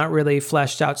MacGuffin is not really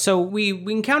fleshed out. So we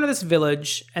encounter this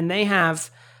village, and they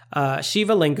have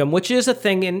Shiva Lingam, which is a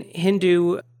thing in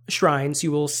Hindu shrines.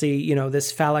 You will see,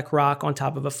 this phallic rock on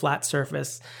top of a flat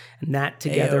surface, and that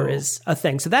together is a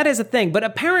thing. So that is a thing. But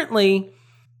apparently,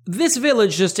 this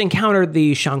village just encountered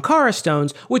the Shankara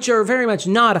stones, which are very much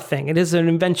not a thing. It is an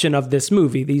invention of this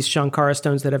movie, these Shankara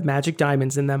stones that have magic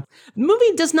diamonds in them. The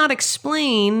movie does not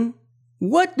explain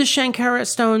what the Shankara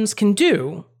stones can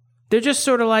do. They're just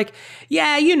sort of like,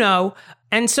 yeah,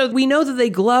 And so we know that they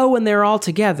glow when they're all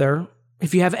together.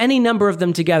 If you have any number of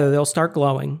them together, they'll start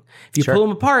glowing. If you pull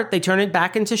them apart, they turn it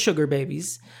back into sugar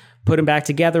babies. Put them back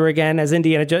together again, as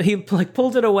Indiana Jones. He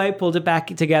pulled it away, pulled it back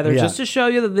together, just to show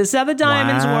you that this is how the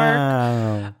diamonds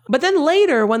work. But then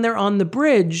later, when they're on the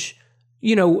bridge,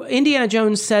 Indiana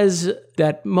Jones says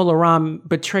that Mola Ram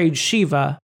betrayed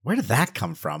Shiva. Where did that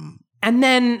come from? And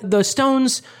then the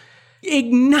stones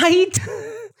ignite,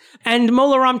 and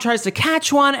Mola Ram tries to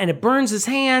catch one, and it burns his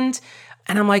hand.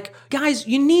 And I'm like, guys,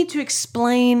 you need to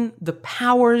explain the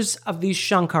powers of these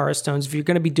Shankara stones if you're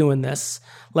going to be doing this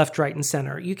left, right, and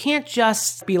center. You can't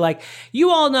just be like,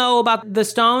 you all know about the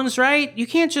stones, right? You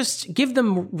can't just give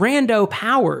them rando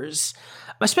powers,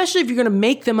 especially if you're going to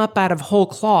make them up out of whole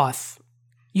cloth.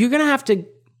 You're going to have to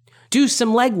do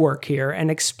some legwork here and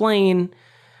explain.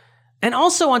 And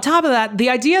also on top of that, the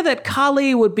idea that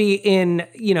Kali would be in,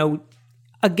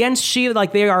 against Shiva,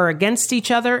 like they are against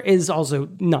each other, is also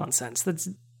nonsense. That's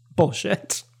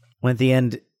bullshit. When at the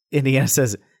end, Indiana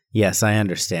says, yes, I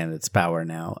understand its power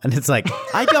now. And it's like,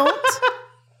 I don't.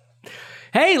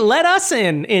 Hey, let us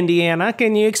in, Indiana.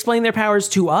 Can you explain their powers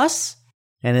to us?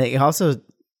 And it also,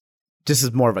 just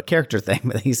as more of a character thing,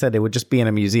 but he said it would just be in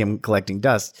a museum collecting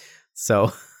dust.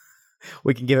 So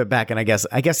we can give it back. And I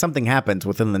guess something happens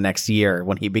within the next year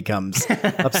when he becomes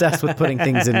obsessed with putting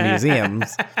things in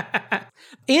museums.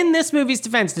 In this movie's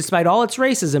defense, despite all its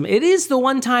racism, it is the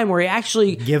one time where he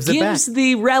actually gives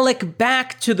the relic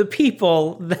back to the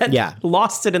people that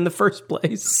lost it in the first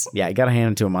place. Yeah, you got to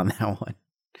hand it to him on that one.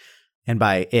 And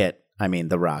by it, I mean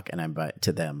the rock, and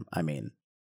to them, I mean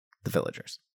the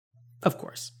villagers. Of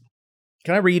course.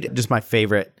 Can I read just my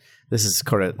favorite? This is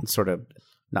sort of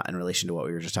not in relation to what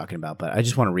we were just talking about, but I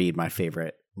just want to read my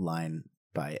favorite line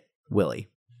by Willie.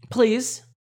 Please.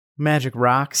 Magic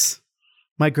rocks.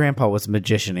 My grandpa was a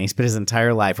magician, and he spent his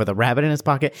entire life with a rabbit in his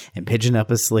pocket and pigeon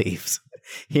up his sleeves.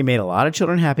 He made a lot of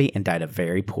children happy and died a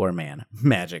very poor man.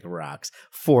 Magic rocks.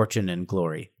 Fortune and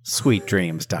glory. Sweet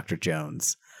dreams, Dr.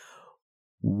 Jones.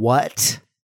 What?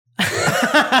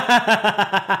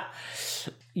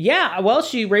 Yeah, well,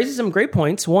 she raises some great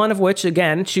points, one of which,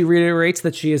 again, she reiterates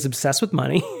that she is obsessed with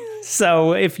money.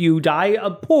 So if you die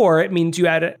poor, it means you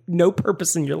had no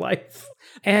purpose in your life.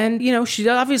 And, she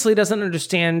obviously doesn't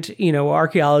understand,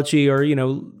 archaeology or,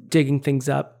 digging things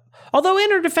up. Although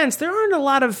in her defense, there aren't a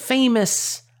lot of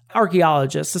famous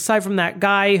archaeologists, aside from that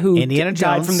guy who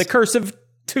died from the curse of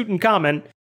Tutankhamun.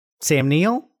 Sam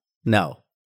Neill? No.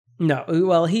 No,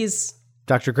 well, he's...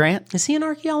 Dr. Grant? Is he an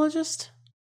archaeologist?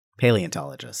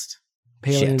 Paleontologist.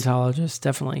 Paleontologist,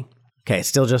 definitely. Okay,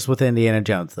 still just with Indiana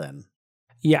Jones then.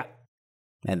 Yeah.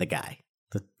 And the guy.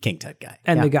 The King Tut guy.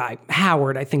 And the guy.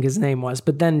 Howard, I think his name was.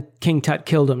 But then King Tut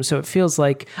killed him. So I feel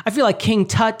like King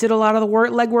Tut did a lot of the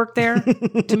legwork there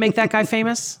to make that guy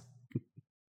famous.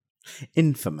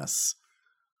 Infamous.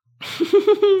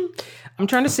 I'm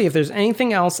trying to see if there's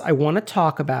anything else I want to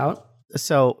talk about.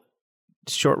 So,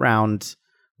 Short Round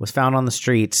was found on the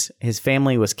streets. His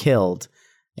family was killed.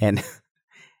 And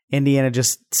Indiana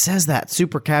just says that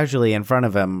super casually in front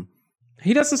of him.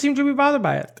 He doesn't seem to be bothered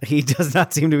by it. He does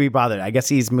not seem to be bothered. I guess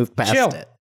he's moved past it.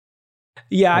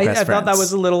 Yeah, I thought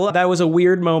that was a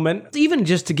weird moment. Even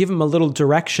just to give him a little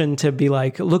direction to be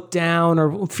like, look down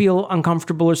or feel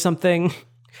uncomfortable or something.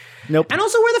 Nope. And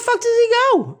also, where the fuck does he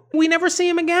go? We never see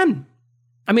him again.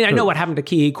 I mean, I know what happened to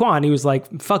Ke Huy Quan. He was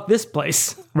like, fuck this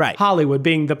place. Right. Hollywood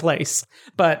being the place.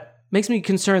 But makes me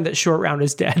concerned that Short Round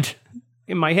is dead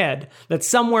in my head. That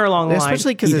somewhere along the line,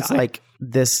 especially because it's like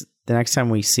this... The next time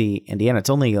we see Indiana, it's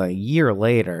only like a year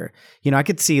later. I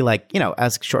could see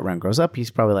as Short Round grows up,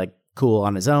 he's probably like cool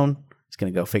on his own. He's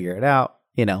going to go figure it out,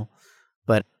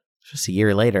 But just a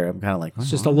year later, I'm kind of like, it's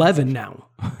just 11 now.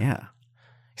 Yeah.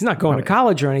 He's not going to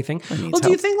college or anything. Well, do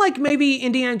you help. think like maybe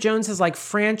Indiana Jones has like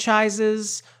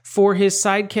franchises for his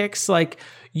sidekicks? Like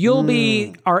you'll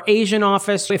be our Asian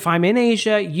office. If I'm in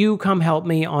Asia, you come help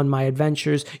me on my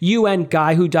adventures. You and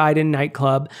Guy who died in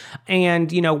nightclub.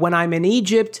 And, you know, when I'm in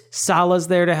Egypt, Salah's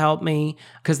there to help me.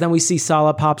 Because then we see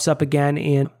Salah pops up again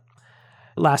in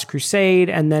Last Crusade.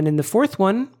 And then in the fourth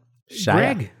one,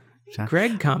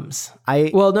 Greg comes.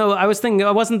 I wasn't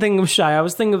thinking of Shia. I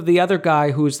was thinking of the other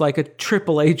guy who's like a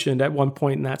triple agent at one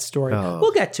point in that story. Oh.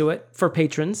 We'll get to it for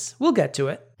patrons. We'll get to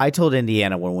it. I told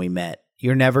Indiana when we met,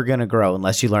 you're never going to grow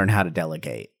unless you learn how to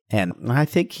delegate. And I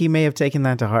think he may have taken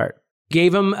that to heart.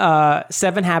 Gave him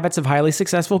 7 Habits of Highly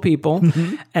Successful People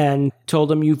and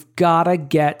told him you've got to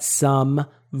get some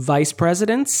vice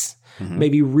presidents,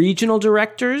 maybe regional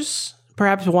directors,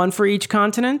 perhaps one for each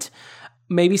continent.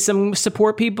 Maybe some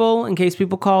support people in case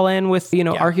people call in with,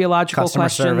 archaeological Customer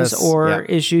questions service. or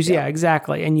issues. Yeah,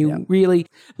 exactly. And you really,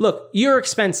 look, you're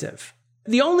expensive.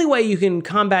 The only way you can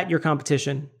combat your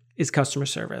competition is customer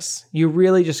service. You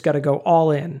really just got to go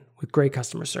all in with great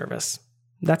customer service.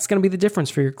 That's going to be the difference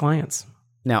for your clients.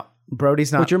 Now,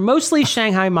 Brody's not... Which are mostly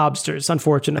Shanghai mobsters,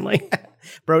 unfortunately.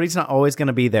 Brody's not always going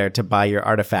to be there to buy your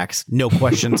artifacts. No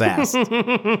questions asked.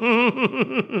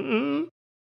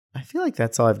 I feel like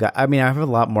that's all I've got. I mean, I have a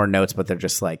lot more notes, but they're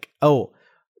just like, oh,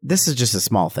 this is just a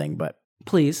small thing, but...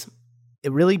 Please.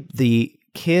 The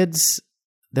kids,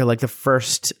 they're like the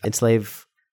first enslaved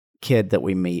kid that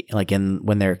we meet, like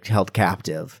when they're held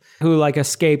captive. Who like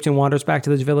escaped and wanders back to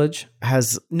this village?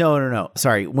 No.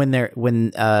 Sorry.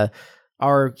 When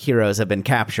our heroes have been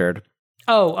captured.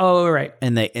 Oh, right.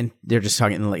 And they're just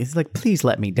talking like, it's like, please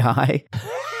let me die.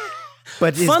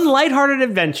 But fun, lighthearted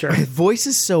adventure. His voice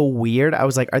is so weird. I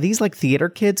was like, are these like theater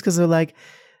kids? Because they're like,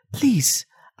 please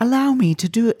allow me to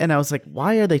do it. And I was like,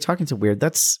 why are they talking so weird?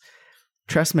 That's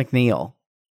Tress MacNeille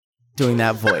doing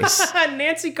that voice.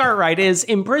 Nancy Cartwright is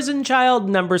imprisoned child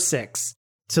number 6.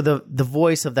 So the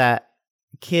voice of that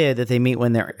kid that they meet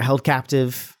when they're held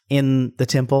captive in the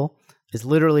temple is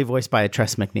literally voiced by a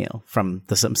Tress MacNeille from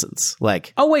The Simpsons.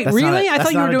 Like, oh wait, really? I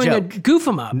thought you were doing a goof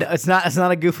 'em up. No, it's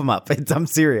not a goof 'em up. I'm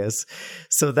serious.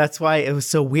 So that's why it was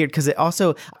so weird. Because it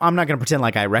also, I'm not going to pretend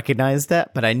like I recognized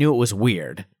that, but I knew it was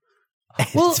weird.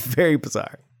 Well, it's very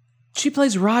bizarre. She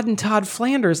plays Rod and Todd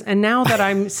Flanders, and now that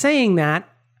I'm saying that,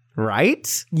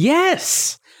 right?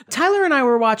 Yes. Tyler and I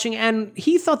were watching, and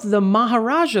he thought the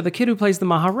Maharaja, the kid who plays the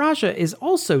Maharaja, is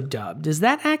also dubbed. Is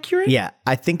that accurate? Yeah,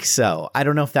 I think so. I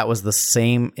don't know if that was the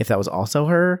same, if that was also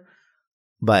her,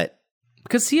 but...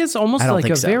 Because he has almost like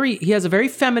he has a very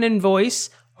feminine voice.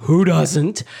 Who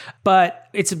doesn't? But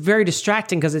it's very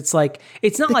distracting because it's like,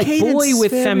 it's not like boy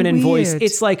with feminine voice.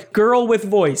 It's like girl with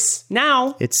voice.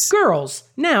 Now it's girls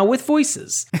now with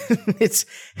voices.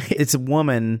 It's a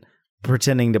woman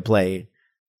pretending to play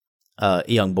a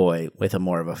young boy with a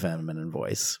more of a feminine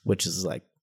voice, which is like,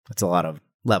 it's a lot of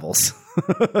levels.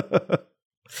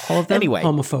 All of them anyway,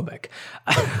 homophobic.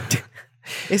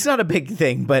 It's not a big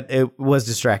thing, but it was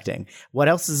distracting. What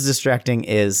else is distracting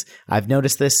is, I've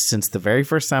noticed this since the very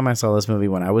first time I saw this movie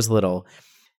when I was little.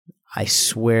 I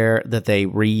swear that they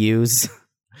reuse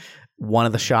one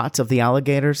of the shots of the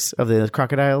alligators, of the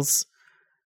crocodiles,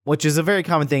 which is a very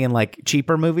common thing in like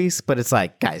cheaper movies, but it's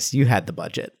like, guys, you had the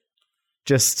budget.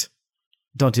 Just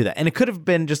don't do that. And it could have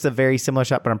been just a very similar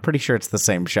shot, but I'm pretty sure it's the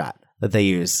same shot that they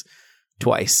use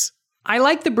twice. I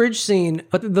like the bridge scene,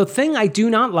 but the thing I do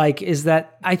not like is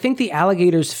that I think the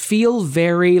alligators feel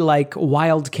very like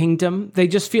Wild Kingdom. They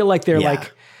just feel like they're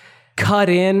like cut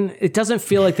in. It doesn't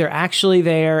feel like they're actually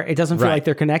there. It doesn't feel like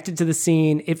they're connected to the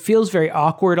scene. It feels very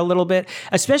awkward a little bit,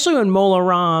 especially when Mola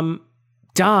Ram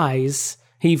dies.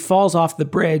 He falls off the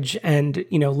bridge and,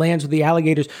 lands with the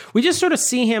alligators. We just sort of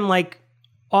see him like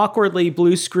awkwardly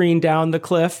blue screen down the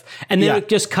cliff, and then it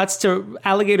just cuts to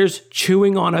alligators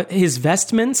chewing on his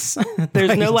vestments.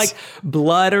 There's no like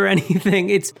blood or anything.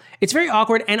 It's very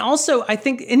awkward. And also, I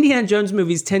think Indiana Jones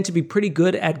movies tend to be pretty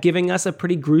good at giving us a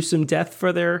pretty gruesome death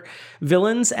for their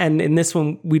villains, and in this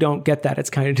one we don't get that. It's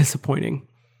kind of disappointing.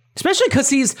 Especially because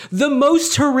he's the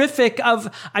most horrific of,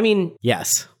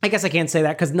 yes. I guess I can't say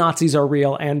that because Nazis are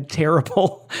real and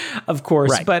terrible, of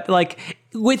course. Right. But like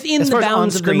within the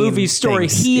bounds of the movie's story,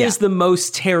 he is the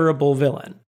most terrible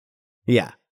villain.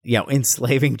 Yeah. Yeah.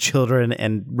 Enslaving children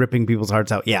and ripping people's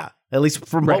hearts out. Yeah. At least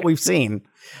from what we've seen.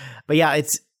 But yeah,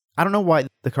 I don't know why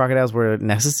the crocodiles were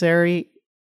necessary.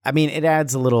 I mean, it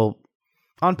adds a little...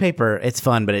 On paper, it's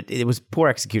fun, but it was poor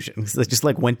execution. They just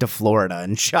like went to Florida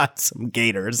and shot some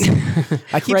gators.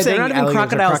 I keep saying they're not even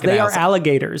crocodiles. They are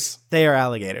alligators. They are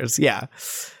alligators, yeah.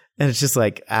 And it's just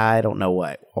like, I don't know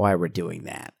why we're doing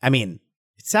that. I mean,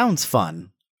 it sounds fun,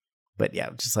 but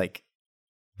yeah, just like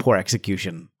poor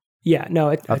execution. Yeah, no,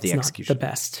 it's not the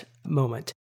best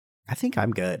moment. I think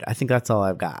I'm good. I think that's all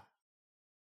I've got.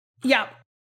 Yeah.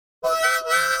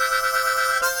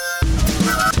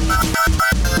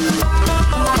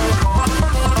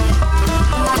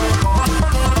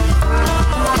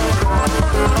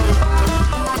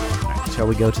 Shall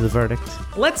we go to the verdict?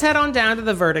 Let's head on down to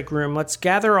the verdict room. Let's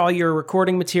gather all your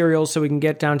recording materials so we can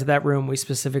get down to that room we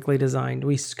specifically designed.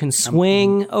 We can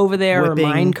swing over there or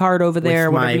mine cart over there,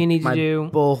 whatever you need to do.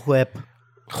 Bull whip.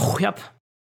 Whip.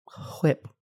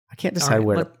 I can't decide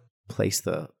where to place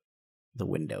the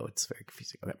window. It's very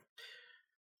confusing. Okay.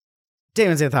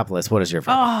 Damon Xanthopoulos, what is your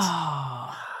verdict?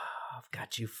 Oh, I've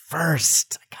got you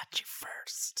first.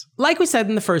 Like we said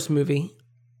in the first movie,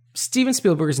 Steven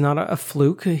Spielberg is not a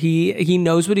fluke. He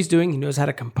knows what he's doing. He knows how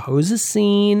to compose a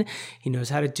scene. He knows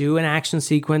how to do an action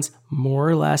sequence. More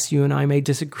or less, you and I may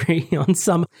disagree on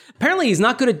some. Apparently, he's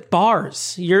not good at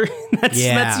bars.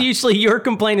 That's usually your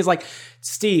complaint is like,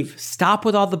 Steve, stop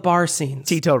with all the bar scenes.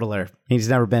 Teetotaler. He's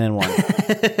never been in one.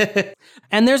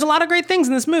 And there's a lot of great things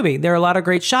in this movie. There are a lot of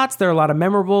great shots. There are a lot of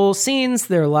memorable scenes.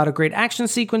 There are a lot of great action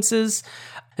sequences.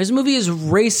 This movie is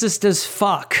racist as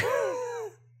fuck.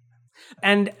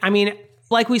 And I mean,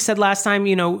 like we said last time,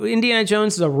 Indiana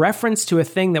Jones is a reference to a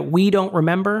thing that we don't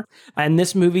remember. And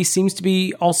this movie seems to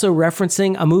be also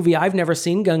referencing a movie I've never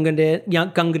seen, Gunga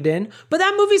Din. But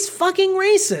that movie's fucking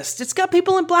racist. It's got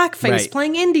people in blackface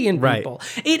playing Indian people.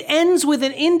 Right. It ends with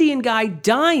an Indian guy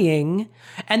dying,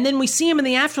 and then we see him in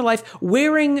the afterlife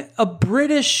wearing a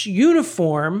British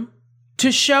uniform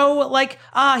to show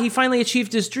he finally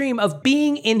achieved his dream of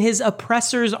being in his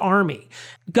oppressor's army.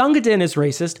 Gunga Din is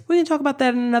racist. We can talk about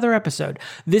that in another episode.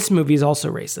 This movie is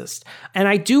also racist. And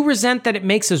I do resent that it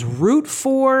makes us root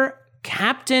for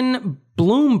Captain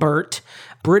Bloombert,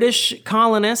 British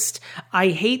colonist. I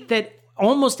hate that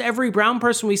almost every brown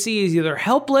person we see is either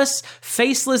helpless,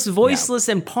 faceless, voiceless,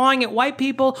 and pawing at white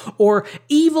people, or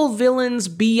evil villains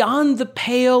beyond the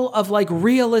pale of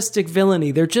realistic villainy.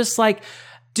 They're just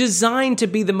designed to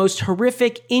be the most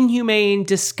horrific, inhumane,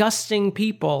 disgusting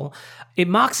people. It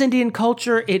mocks Indian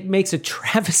culture. It makes a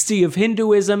travesty of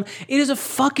Hinduism. It is a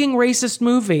fucking racist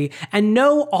movie, and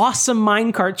no awesome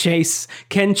minecart chase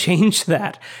can change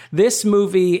that. This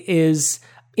movie is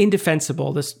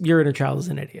indefensible. Your inner child is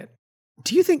an idiot.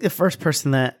 Do you think the first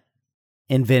person that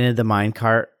invented the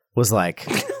minecart was like,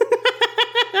 it's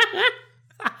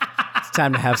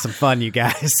time to have some fun, you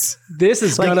guys? This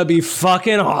is gonna be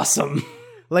fucking awesome.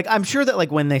 I'm sure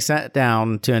that when they sat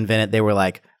down to invent it, they were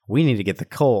like, we need to get the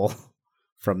coal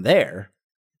from there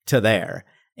to there.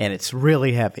 And it's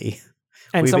really heavy.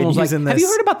 And someone's like, have you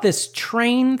heard about this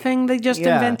train thing they just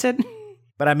invented?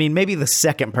 But I mean, maybe the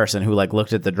second person who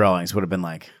looked at the drawings would have been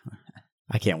like,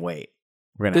 I can't wait.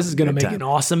 This is going to make an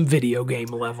awesome video game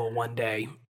level one day.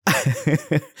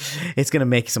 It's going to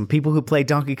make some people who play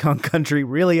Donkey Kong Country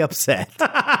really upset.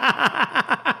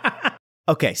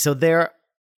 Okay, so there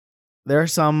are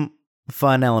some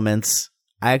fun elements.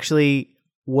 I actually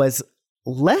was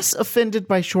less offended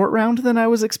by Short Round than I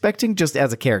was expecting, just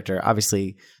as a character.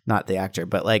 Obviously, not the actor,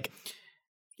 but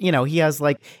he has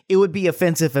it would be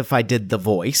offensive if I did the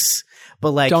voice,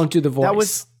 but don't do the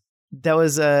voice. That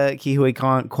was Ke Huy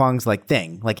Quang's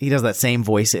thing. He does that same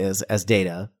voice as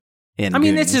Data.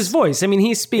 Goonies. It's his voice. I mean,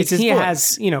 he speaks. He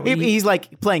has, he's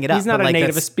playing it up. He's not a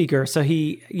native speaker, so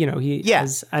he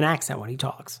has an accent when he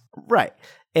talks. Right.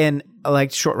 And I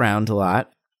liked Short Round a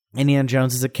lot. Indiana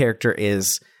Jones as a character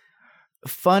is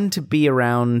fun to be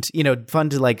around, fun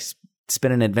to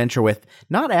spend an adventure with.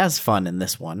 Not as fun in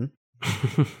this one.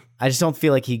 I just don't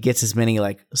feel like he gets as many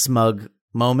smug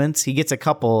moments. He gets a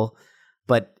couple,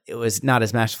 but it was not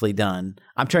as masterfully done.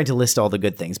 I'm trying to list all the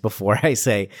good things before I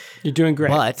say you're doing great.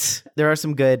 But there are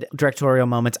some good directorial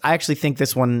moments. I actually think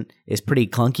this one is pretty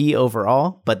clunky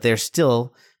overall, but there's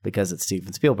still, because it's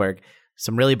Steven Spielberg,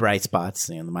 some really bright spots.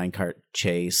 The minecart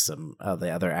chase, some of the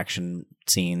other action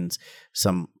scenes,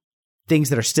 some things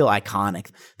that are still iconic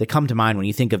that come to mind when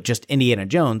you think of just Indiana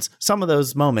Jones. Some of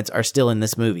those moments are still in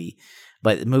this movie,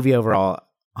 but the movie overall,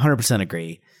 100%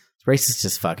 agree. It's racist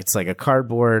as fuck. It's like a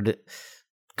cardboard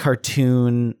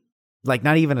cartoon,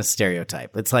 not even a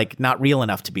stereotype. It's not real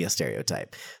enough to be a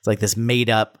stereotype. It's this made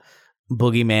up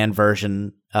boogeyman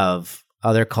version of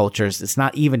other cultures. It's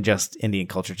not even just Indian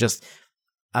culture, just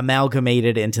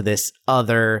amalgamated into this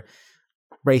other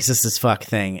racist as fuck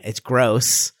thing. It's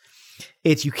gross.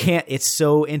 It's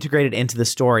so integrated into the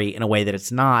story in a way that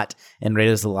it's not in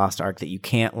Raiders of the Lost Ark that you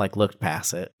can't look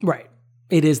past it. Right.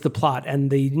 It is the plot and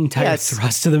the entire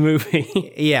thrust of the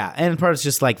movie. Yeah, and part it's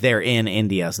just like they're in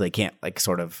India, so they can't like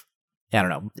sort of, I don't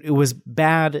know. It was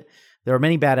bad. There were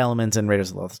many bad elements in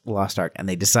Raiders of the Lost Ark, and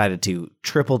they decided to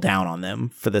triple down on them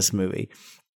for this movie.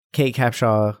 Kate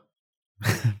Capshaw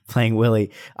playing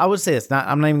Willie. I would say this.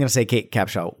 I'm not even going to say Kate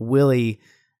Capshaw. Willie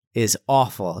is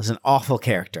awful. Is an awful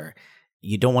character.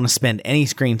 You don't want to spend any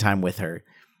screen time with her.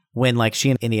 When like she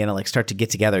and Indiana like start to get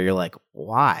together, you're like,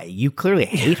 why? You clearly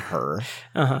hate her.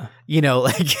 You know,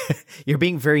 like you're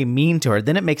being very mean to her.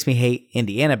 Then it makes me hate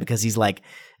Indiana because he's like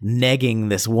negging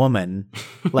this woman,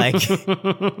 like.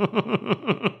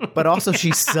 But also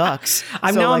she sucks.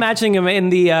 I'm now imagining him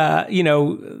in the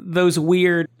those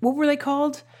weird, what were they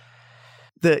called?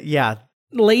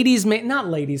 Ladies' man, not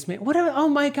ladies' man. Whatever. Oh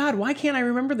my God, why can't I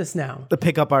remember this now? The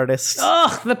pickup artist.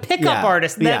 Ugh, the pickup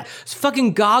artist. That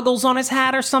fucking goggles on his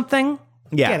hat or something.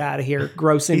 Yeah. Get out of here,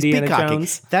 gross Indiana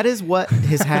Jones. That is what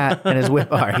his hat and his whip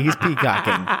are. He's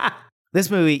peacocking. This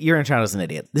movie, You're in Child as an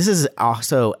Idiot. This is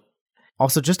also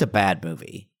just a bad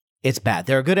movie. It's bad.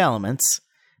 There are good elements,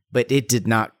 but it did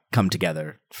not come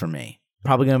together for me.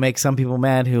 Probably going to make some people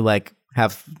mad who like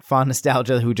have fond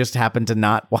nostalgia who just happen to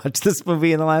not watch this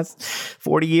movie in the last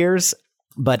 40 years.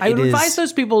 But I would advise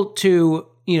those people to,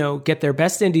 get their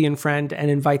best Indian friend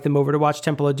and invite them over to watch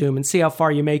Temple of Doom and see how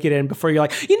far you make it in before you're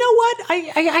like, you know what?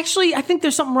 I think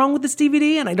there's something wrong with this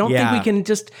DVD and I don't think we can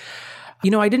just,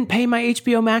 I didn't pay my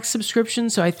HBO Max subscription,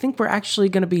 so I think we're actually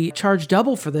going to be charged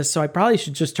double for this, so I probably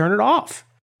should just turn it off.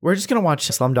 We're just going to watch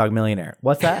Slumdog Millionaire.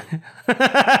 What's that?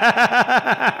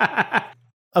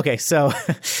 Okay, so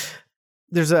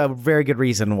there's a very good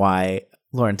reason why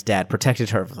Lauren's dad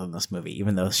protected her from this movie,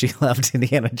 even though she loved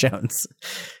Indiana Jones.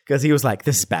 Because he was like,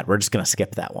 this is bad. We're just going to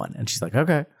skip that one. And she's like,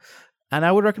 okay. And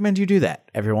I would recommend you do that,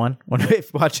 everyone, when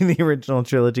watching the original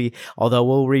trilogy. Although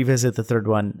we'll revisit the third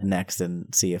one next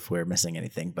and see if we're missing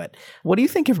anything. But what do you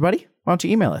think, everybody? Why don't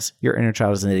you email us?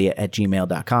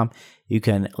 yourinnerchildisanidiot@gmail.com. You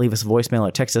can leave us a voicemail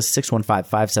or text us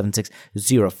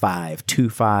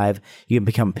 615-576-0525. You can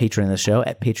become a patron of the show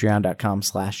at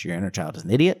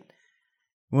patreon.com/yourinnerchildisanidiot.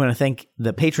 We want to thank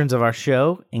the patrons of our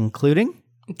show, including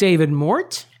David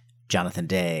Mort, Jonathan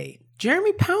Day,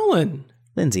 Jeremy Powlin,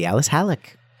 Lindsay Alice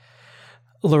Halleck,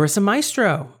 Larissa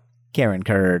Maestro, Karen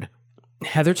Kurd,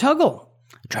 Heather Tuggle,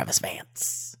 Travis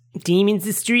Vance, Demons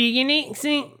the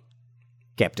Street,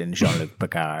 Captain Jean-Luc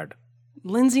Picard,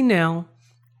 Lindsay Nell,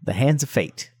 The Hands of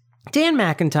Fate, Dan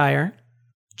McIntyre.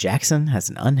 Jackson has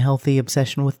an unhealthy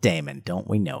obsession with Damon, don't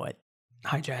we know it?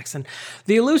 Hi, Jackson.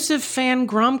 The elusive Fan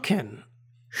Gromkin.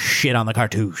 Shit on the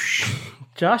cartouche.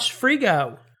 Josh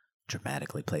Frigo.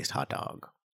 Dramatically placed hot dog.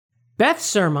 Beth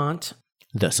Sermont.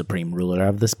 The supreme ruler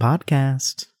of this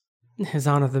podcast. His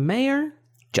Honor the Mayor.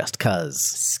 Just Cuz.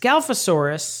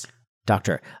 Scalphosaurus.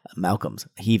 Dr. Malcolm's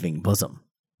heaving bosom.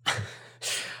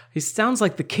 He sounds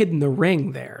like the kid in the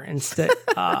ring there instead.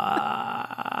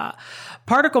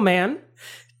 Particle Man.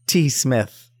 T.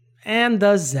 Smith. And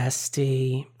the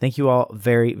Zesty. Thank you all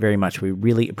very, very much. We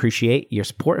really appreciate your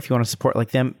support. If you want to support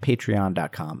like them,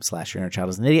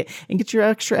 patreon.com/yourinnerchildisanidiot and get your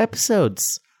extra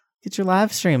episodes. Get your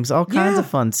live streams, all kinds of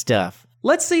fun stuff.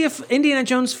 Let's see if Indiana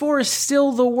Jones 4 is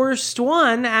still the worst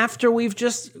one after we've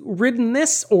just ridden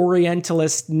this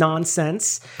Orientalist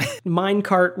nonsense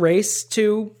minecart race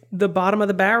to the bottom of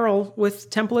the barrel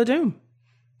with Temple of Doom.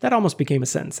 That almost became a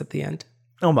sentence at the end.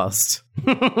 Almost.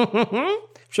 I'm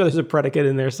sure there's a predicate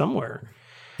in there somewhere.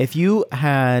 If you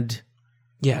had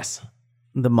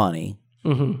the money,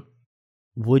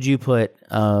 would you put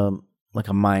like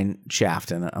a mine shaft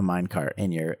and a mine cart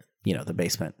in your, the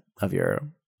basement of your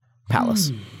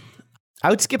palace? I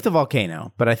would skip the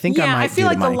volcano, but I think I feel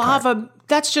like the lava,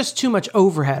 that's just too much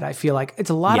overhead. I feel like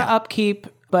it's a lot of upkeep,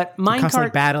 but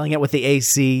minecart battling it with the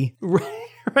AC.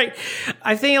 Right.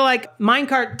 I feel like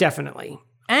minecart definitely.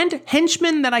 And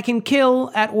henchmen that I can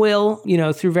kill at will,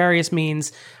 through various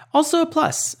means. Also a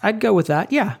plus. I'd go with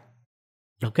that. Yeah.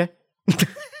 Okay.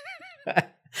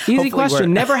 Easy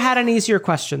question. Never had an easier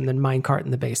question than minecart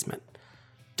in the basement.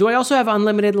 Do I also have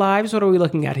unlimited lives? What are we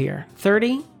looking at here?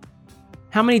 30?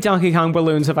 How many Donkey Kong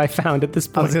balloons have I found at this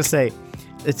point? I was going to say,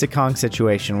 it's a Kong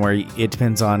situation where it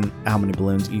depends on how many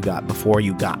balloons you got before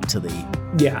you got to the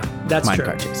that's true.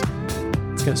 minecart chase.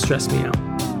 It's going to stress me out.